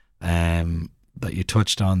that you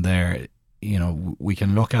touched on there we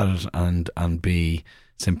can look at it and be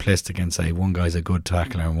simplistic and say one guy's a good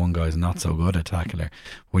tackler and one guy's not so good a tackler.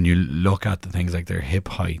 When you look at the things like their hip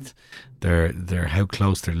height, their how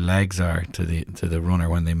close their legs are to the runner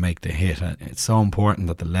when they make the hit, it's so important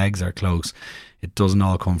that the legs are close. It doesn't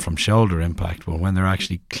all come from shoulder impact, but when they're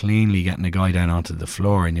actually cleanly getting a guy down onto the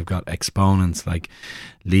floor, and you've got exponents like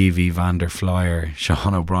Levy, Van der Flyer,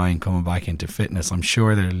 Sean O'Brien coming back into fitness, I'm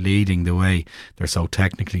sure they're leading the way. They're so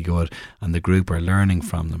technically good, and the group are learning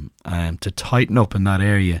from them. To tighten up in that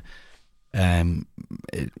area,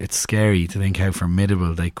 it's scary to think how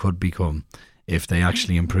formidable they could become if they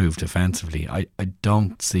actually improve defensively. I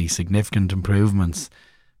don't see significant improvements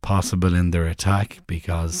possible in their attack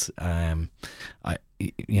because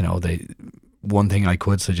one thing I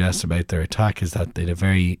could suggest about their attack is that they had a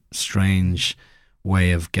very strange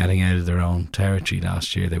way of getting out of their own territory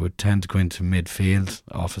last year. They would tend to go into midfield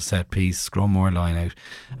off a set piece, Scrummore line out,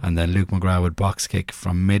 and then Luke McGrath would box kick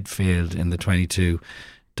from midfield in the 22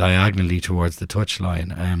 diagonally towards the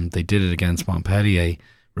touchline. They did it against Montpellier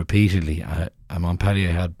repeatedly.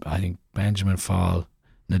 Montpellier had, I think, Benjamin Fall,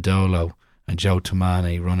 Nadolo and Joe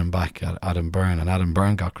Tamani running back at Adam Byrne, and Adam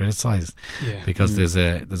Byrne got criticised because there's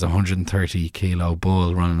a 130 kilo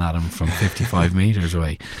bull running at him from 55 metres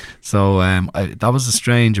away. So that was a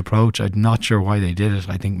strange approach. I'm not sure why they did it.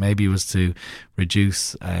 I think maybe it was to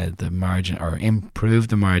reduce the margin, or improve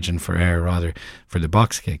the margin for error rather, for the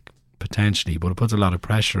box kick potentially, but it puts a lot of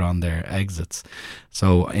pressure on their exits.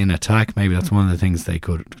 So in attack, maybe that's one of the things they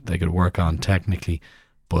could work on technically,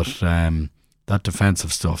 but that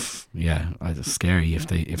defensive stuff, it's scary. If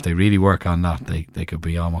they really work on that, they could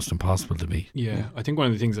be almost impossible to beat. Yeah, I think one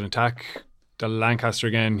of the things in attack, that Lancaster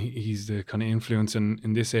again, he's the kind of influence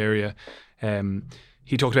in this area.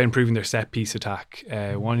 He talked about improving their set piece attack,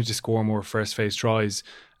 wanting to score more first phase tries.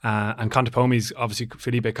 And Contepomi's, obviously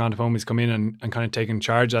Felipe Contepomi's come in and kind of taken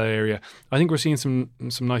charge of that area. I think we're seeing some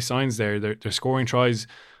nice signs there. They're scoring tries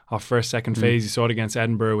off first, second phase. You saw it against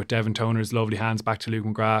Edinburgh with Devin Toner's lovely hands back to Luke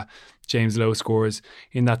McGrath. James Lowe scores.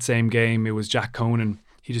 In that same game, it was Jack Conan.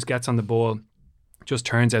 He just gets on the ball, just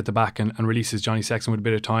turns out the back and releases Johnny Sexton with a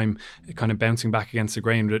bit of time, kind of bouncing back against the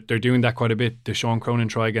grain. They're doing that quite a bit. The Sean Cronin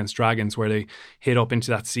try against Dragons, where they hit up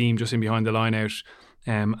into that seam just in behind the line out,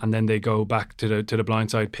 and then they go back to the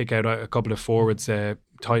blind side, pick out a couple of forwards,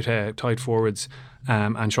 tight forwards,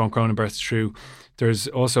 and Sean Cronin bursts through. There's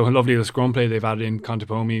also a lovely little scrum play they've added in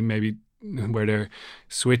Contepomi, maybe, where they're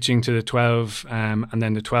switching to the 12, and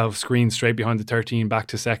then the 12 screens straight behind the 13 back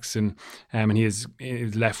to Sexton, and he is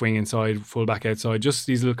left wing inside, full back outside. Just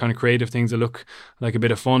these little kind of creative things that look like a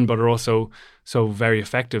bit of fun but are also so very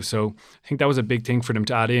effective. So I think that was a big thing for them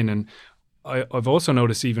to add in. And I've also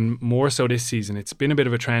noticed even more so this season, it's been a bit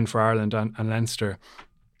of a trend for Ireland and Leinster,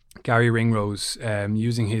 Gary Ringrose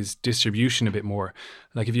using his distribution a bit more.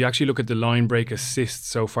 Like if you actually look at the line break assists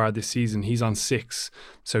so far this season, he's on 6.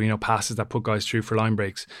 So, passes that put guys through for line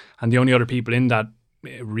breaks. And the only other people in that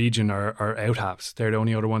region are out halves. They're the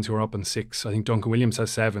only other ones who are up on 6. I think Duncan Williams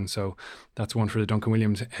has 7, so that's one for the Duncan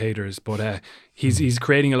Williams haters. But he's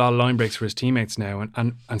creating a lot of line breaks for his teammates now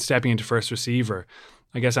and stepping into first receiver.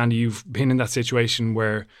 I guess, Andy, you've been in that situation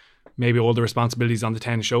where maybe all the responsibilities on the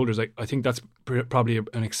 10 shoulders. I think that's probably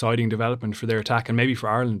an exciting development for their attack, and maybe for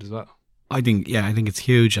Ireland as well. I think it's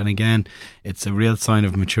huge, and again, it's a real sign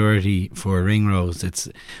of maturity for Ringrose. It's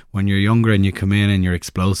when you're younger and you come in and you're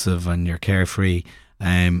explosive and you're carefree,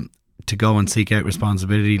 to go and seek out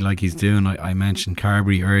responsibility like he's doing. I mentioned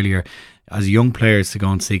Carberry earlier. As young players, to go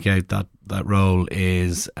and seek out that role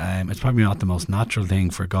is it's probably not the most natural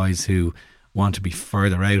thing for guys who want to be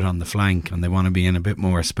further out on the flank and they want to be in a bit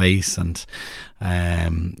more space and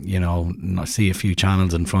see a few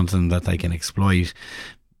channels in front of them that they can exploit.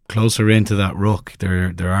 Closer into that ruck,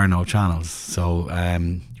 there are no channels, so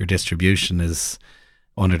your distribution is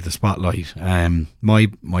under the spotlight.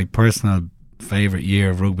 My personal favourite year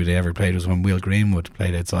of rugby they ever played was when Will Greenwood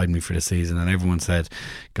played outside me for the season, and everyone said,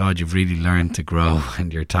 God, you've really learned to grow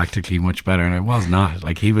and you're tactically much better. And I was not.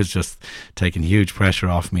 Like, he was just taking huge pressure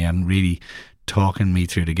off me and really talking me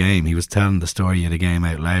through the game. He was telling the story of the game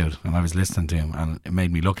out loud and I was listening to him, and it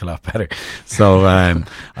made me look a lot better. So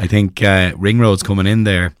I think Ringrose coming in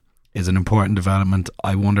there is an important development.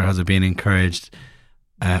 I wonder, has it been encouraged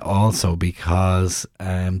also because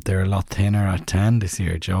they're a lot thinner at 10 this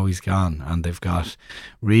year. Joey's gone, and they've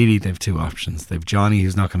 2 options. They've Johnny,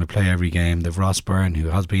 who's not going to play every game. They've Ross Byrne, who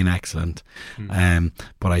has been excellent,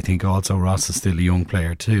 but I think also Ross is still a young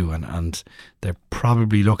player too, and they're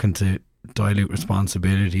probably looking to dilute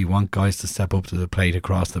responsibility. You want guys to step up to the plate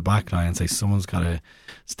across the back line and say someone's got to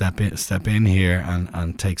step in here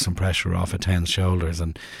and take some pressure off a 10's shoulders.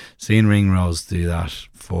 And seeing Ringrose do that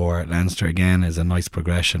for Leinster again is a nice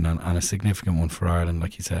progression and a significant one for Ireland,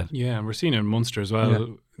 like you said. Yeah, and we're seeing it in Munster as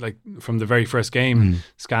well. Like from the very first game,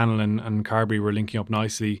 Scannell and Carberry were linking up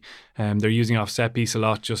nicely. They're using off set piece a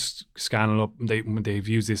lot, just Scannell up. They've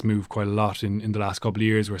used this move quite a lot in the last couple of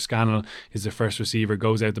years, where Scannell is the first receiver,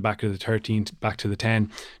 goes out the back of the 13 back to the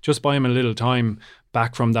 10. Just buy him a little time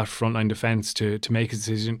back from that frontline defence to make a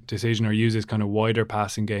decision or use his kind of wider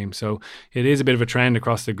passing game. So it is a bit of a trend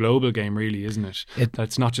across the global game, really, isn't it?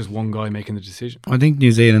 That's not just one guy making the decision. I think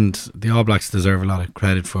New Zealand, the All Blacks, deserve a lot of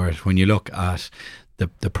credit for it. When you look at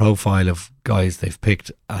the profile of guys they've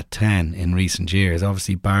picked at 10 in recent years,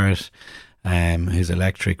 obviously Barrett, who's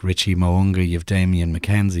electric, Richie Mo'unga, you've Damien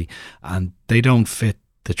McKenzie, and they don't fit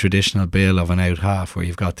the traditional bill of an out half where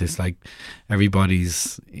you've got this, like,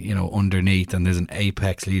 everybody's, underneath and there's an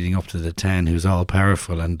apex leading up to the 10 who's all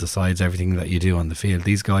powerful and decides everything that you do on the field.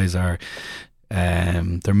 These guys are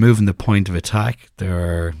they're moving the point of attack.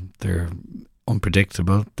 They're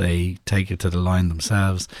unpredictable. They take it to the line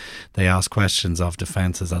themselves. They ask questions of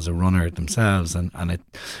defences as a runner themselves, and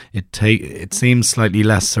it seems slightly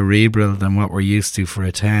less cerebral than what we're used to for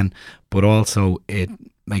a 10, but also it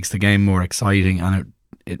makes the game more exciting and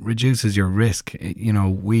it reduces your risk.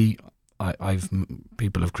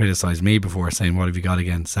 People have criticised me before saying, what have you got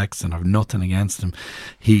against Sexton? I've nothing against him.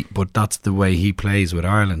 But that's the way he plays with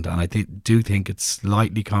Ireland, and I do think it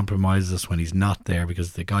slightly compromises us when he's not there,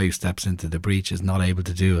 because the guy who steps into the breach is not able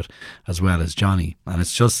to do it as well as Johnny. And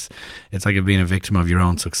it's like being a victim of your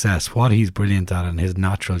own success. What he's brilliant at in his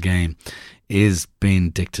natural game is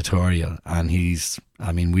being dictatorial, and he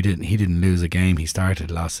didn't lose a game he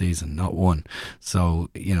started last season, not one. So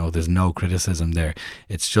there's no criticism there.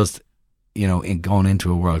 It's just, in going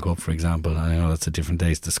into a World Cup, for example, and I know that's a different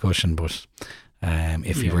day's discussion, but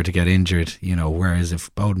if he were to get injured, whereas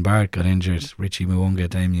if Bowden Barrett got injured, Richie Mo'unga,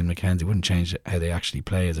 Damien McKenzie, wouldn't change how they actually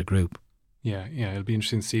play as a group. Yeah, it'll be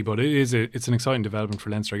interesting to see, but it's an exciting development for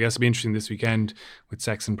Leinster. I guess it'll be interesting this weekend with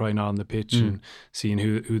Sexton probably not on the pitch and seeing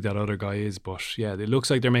who that other guy is. But yeah, it looks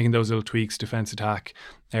like they're making those little tweaks, defence, attack.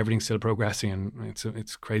 Everything's still progressing, and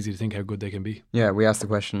it's crazy to think how good they can be. Yeah, we asked the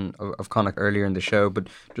question of Connacht earlier in the show, but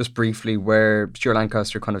just briefly, where Stuart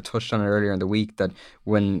Lancaster kind of touched on it earlier in the week, that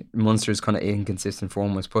when Munster's kind of inconsistent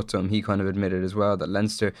form was put to him, he kind of admitted as well that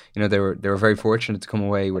Leinster, they were very fortunate to come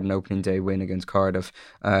away with an opening day win against Cardiff,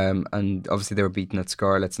 and obviously they were beaten at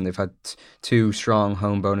Scarlets, and they've had two strong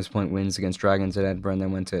home bonus point wins against Dragons at Edinburgh, and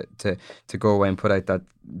then went to go away and put out that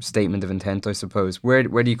statement of intent, I suppose. Where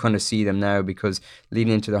do you kind of see them now? Because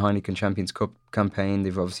leading into the Heineken Champions Cup campaign,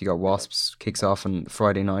 they've obviously got Wasps, kicks off on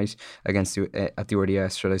Friday night against at the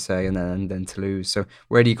RDS, should I say, and then Toulouse. So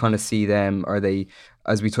where do you kind of see them? Are they,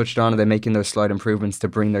 as we touched on, are they making those slight improvements to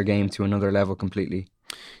bring their game to another level completely?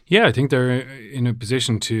 Yeah, I think they're in a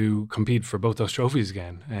position to compete for both those trophies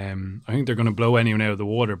again. I think they're going to blow anyone out of the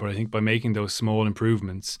water, but I think by making those small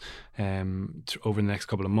improvements over the next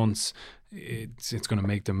couple of months, it's going to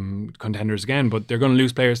make them contenders again. But they're going to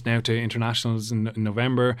lose players now to internationals in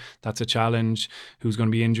November. That's a challenge. Who's going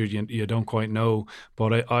to be injured, you don't quite know.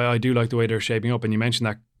 But I do like the way they're shaping up. And you mentioned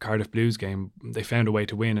that Cardiff Blues game, they found a way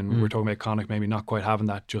to win, and we're talking about Connacht maybe not quite having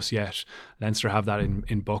that just yet. Leinster have that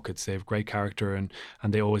in buckets. They have great character, and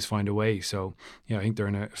they always find a way. So I think they're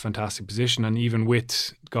in a fantastic position, and even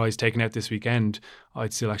with guys taken out this weekend,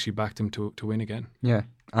 I'd still actually back them to win again. Yeah.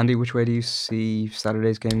 Andy, which way do you see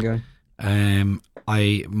Saturday's game going?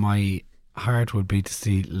 My heart would be to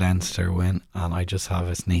see Leinster win, and I just have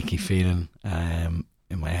a sneaky feeling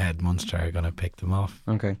in my head Munster are going to pick them off.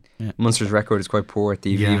 Okay. Yeah. Munster's record is quite poor at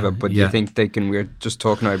the Aviva, but do you think they can? We were just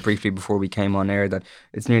talking about it briefly before we came on air that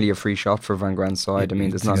it's nearly a free shot for Van Grant's side.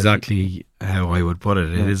 There's not exactly how I would put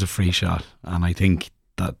it. It is a free shot, and I think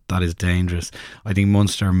that is dangerous. I think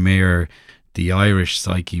Munster mirror the Irish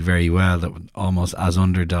psyche very well, that almost as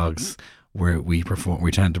underdogs where we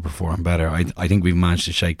tend to perform better. I think we've managed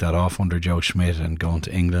to shake that off under Joe Schmidt and going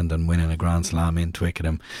to England and winning a Grand Slam in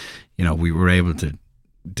Twickenham. We were able to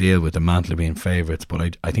deal with the mantle of being favourites,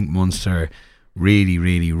 but I think Munster really,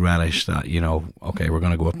 really relish that, okay, we're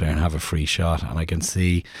going to go up there and have a free shot. And I can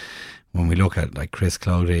see when we look at like Chris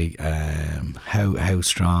Clody, how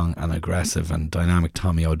strong and aggressive and dynamic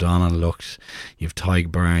Tommy O'Donnell looked. You've Tyg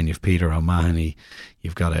Byrne, you've Peter O'Mahony,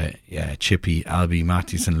 you've got a chippy Albie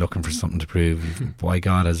Mathewson looking for something to prove. By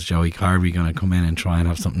God, is Joey Carberry going to come in and try and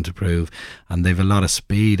have something to prove? And they've a lot of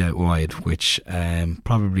speed out wide, which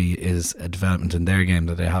probably is a development in their game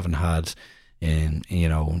that they haven't had And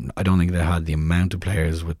I don't think they had the amount of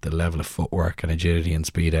players with the level of footwork and agility and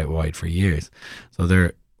speed out wide for years. So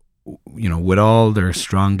they're, with all their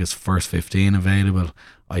strongest first 15 available,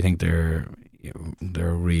 I think they're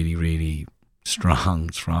really, really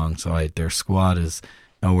strong side. Their squad is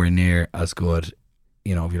nowhere near as good,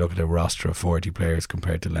 if you look at a roster of 40 players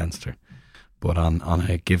compared to Leinster. But on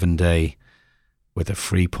a given day, with a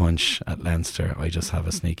free punch at Leinster, I just have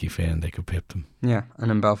a sneaky feeling they could pip them. Yeah,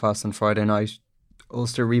 and in Belfast on Friday night,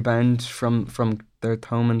 Ulster rebound from their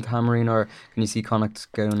Thomond hammering, or can you see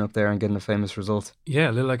Connacht going up there and getting a famous result? Yeah,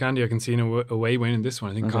 a little like Andy, I can see an away win in this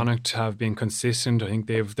one. I think Connacht have been consistent. I think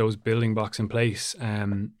they have those building blocks in place.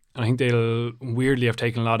 I think they'll weirdly have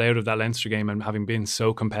taken a lot out of that Leinster game, and having been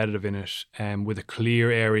so competitive in it, with a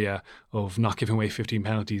clear area of not giving away 15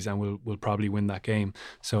 penalties, and will probably win that game.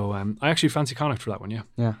 So I actually fancy Connacht for that one, yeah.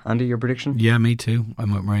 Yeah. Andy, your prediction? Yeah, me too.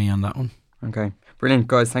 I'm with Murray on that one. Okay, brilliant,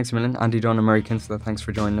 guys. Thanks a million. Andy Dunn and Murray Kinsella, thanks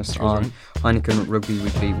for joining us on Heineken Rugby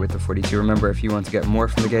Weekly with the 42. Remember, if you want to get more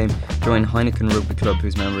from the game, join Heineken Rugby Club,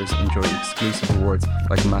 whose members enjoy exclusive rewards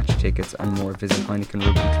like match tickets and more. Visit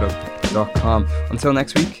HeinekenRugbyClub.com. Until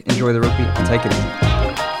next week, enjoy the rugby and take it easy.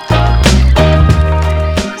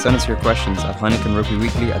 Send us your questions at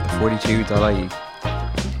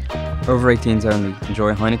HeinekenRugbyWeekly@the42.ie. Over 18s only.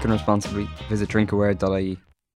 Enjoy Heineken responsibly. Visit drinkaware.ie.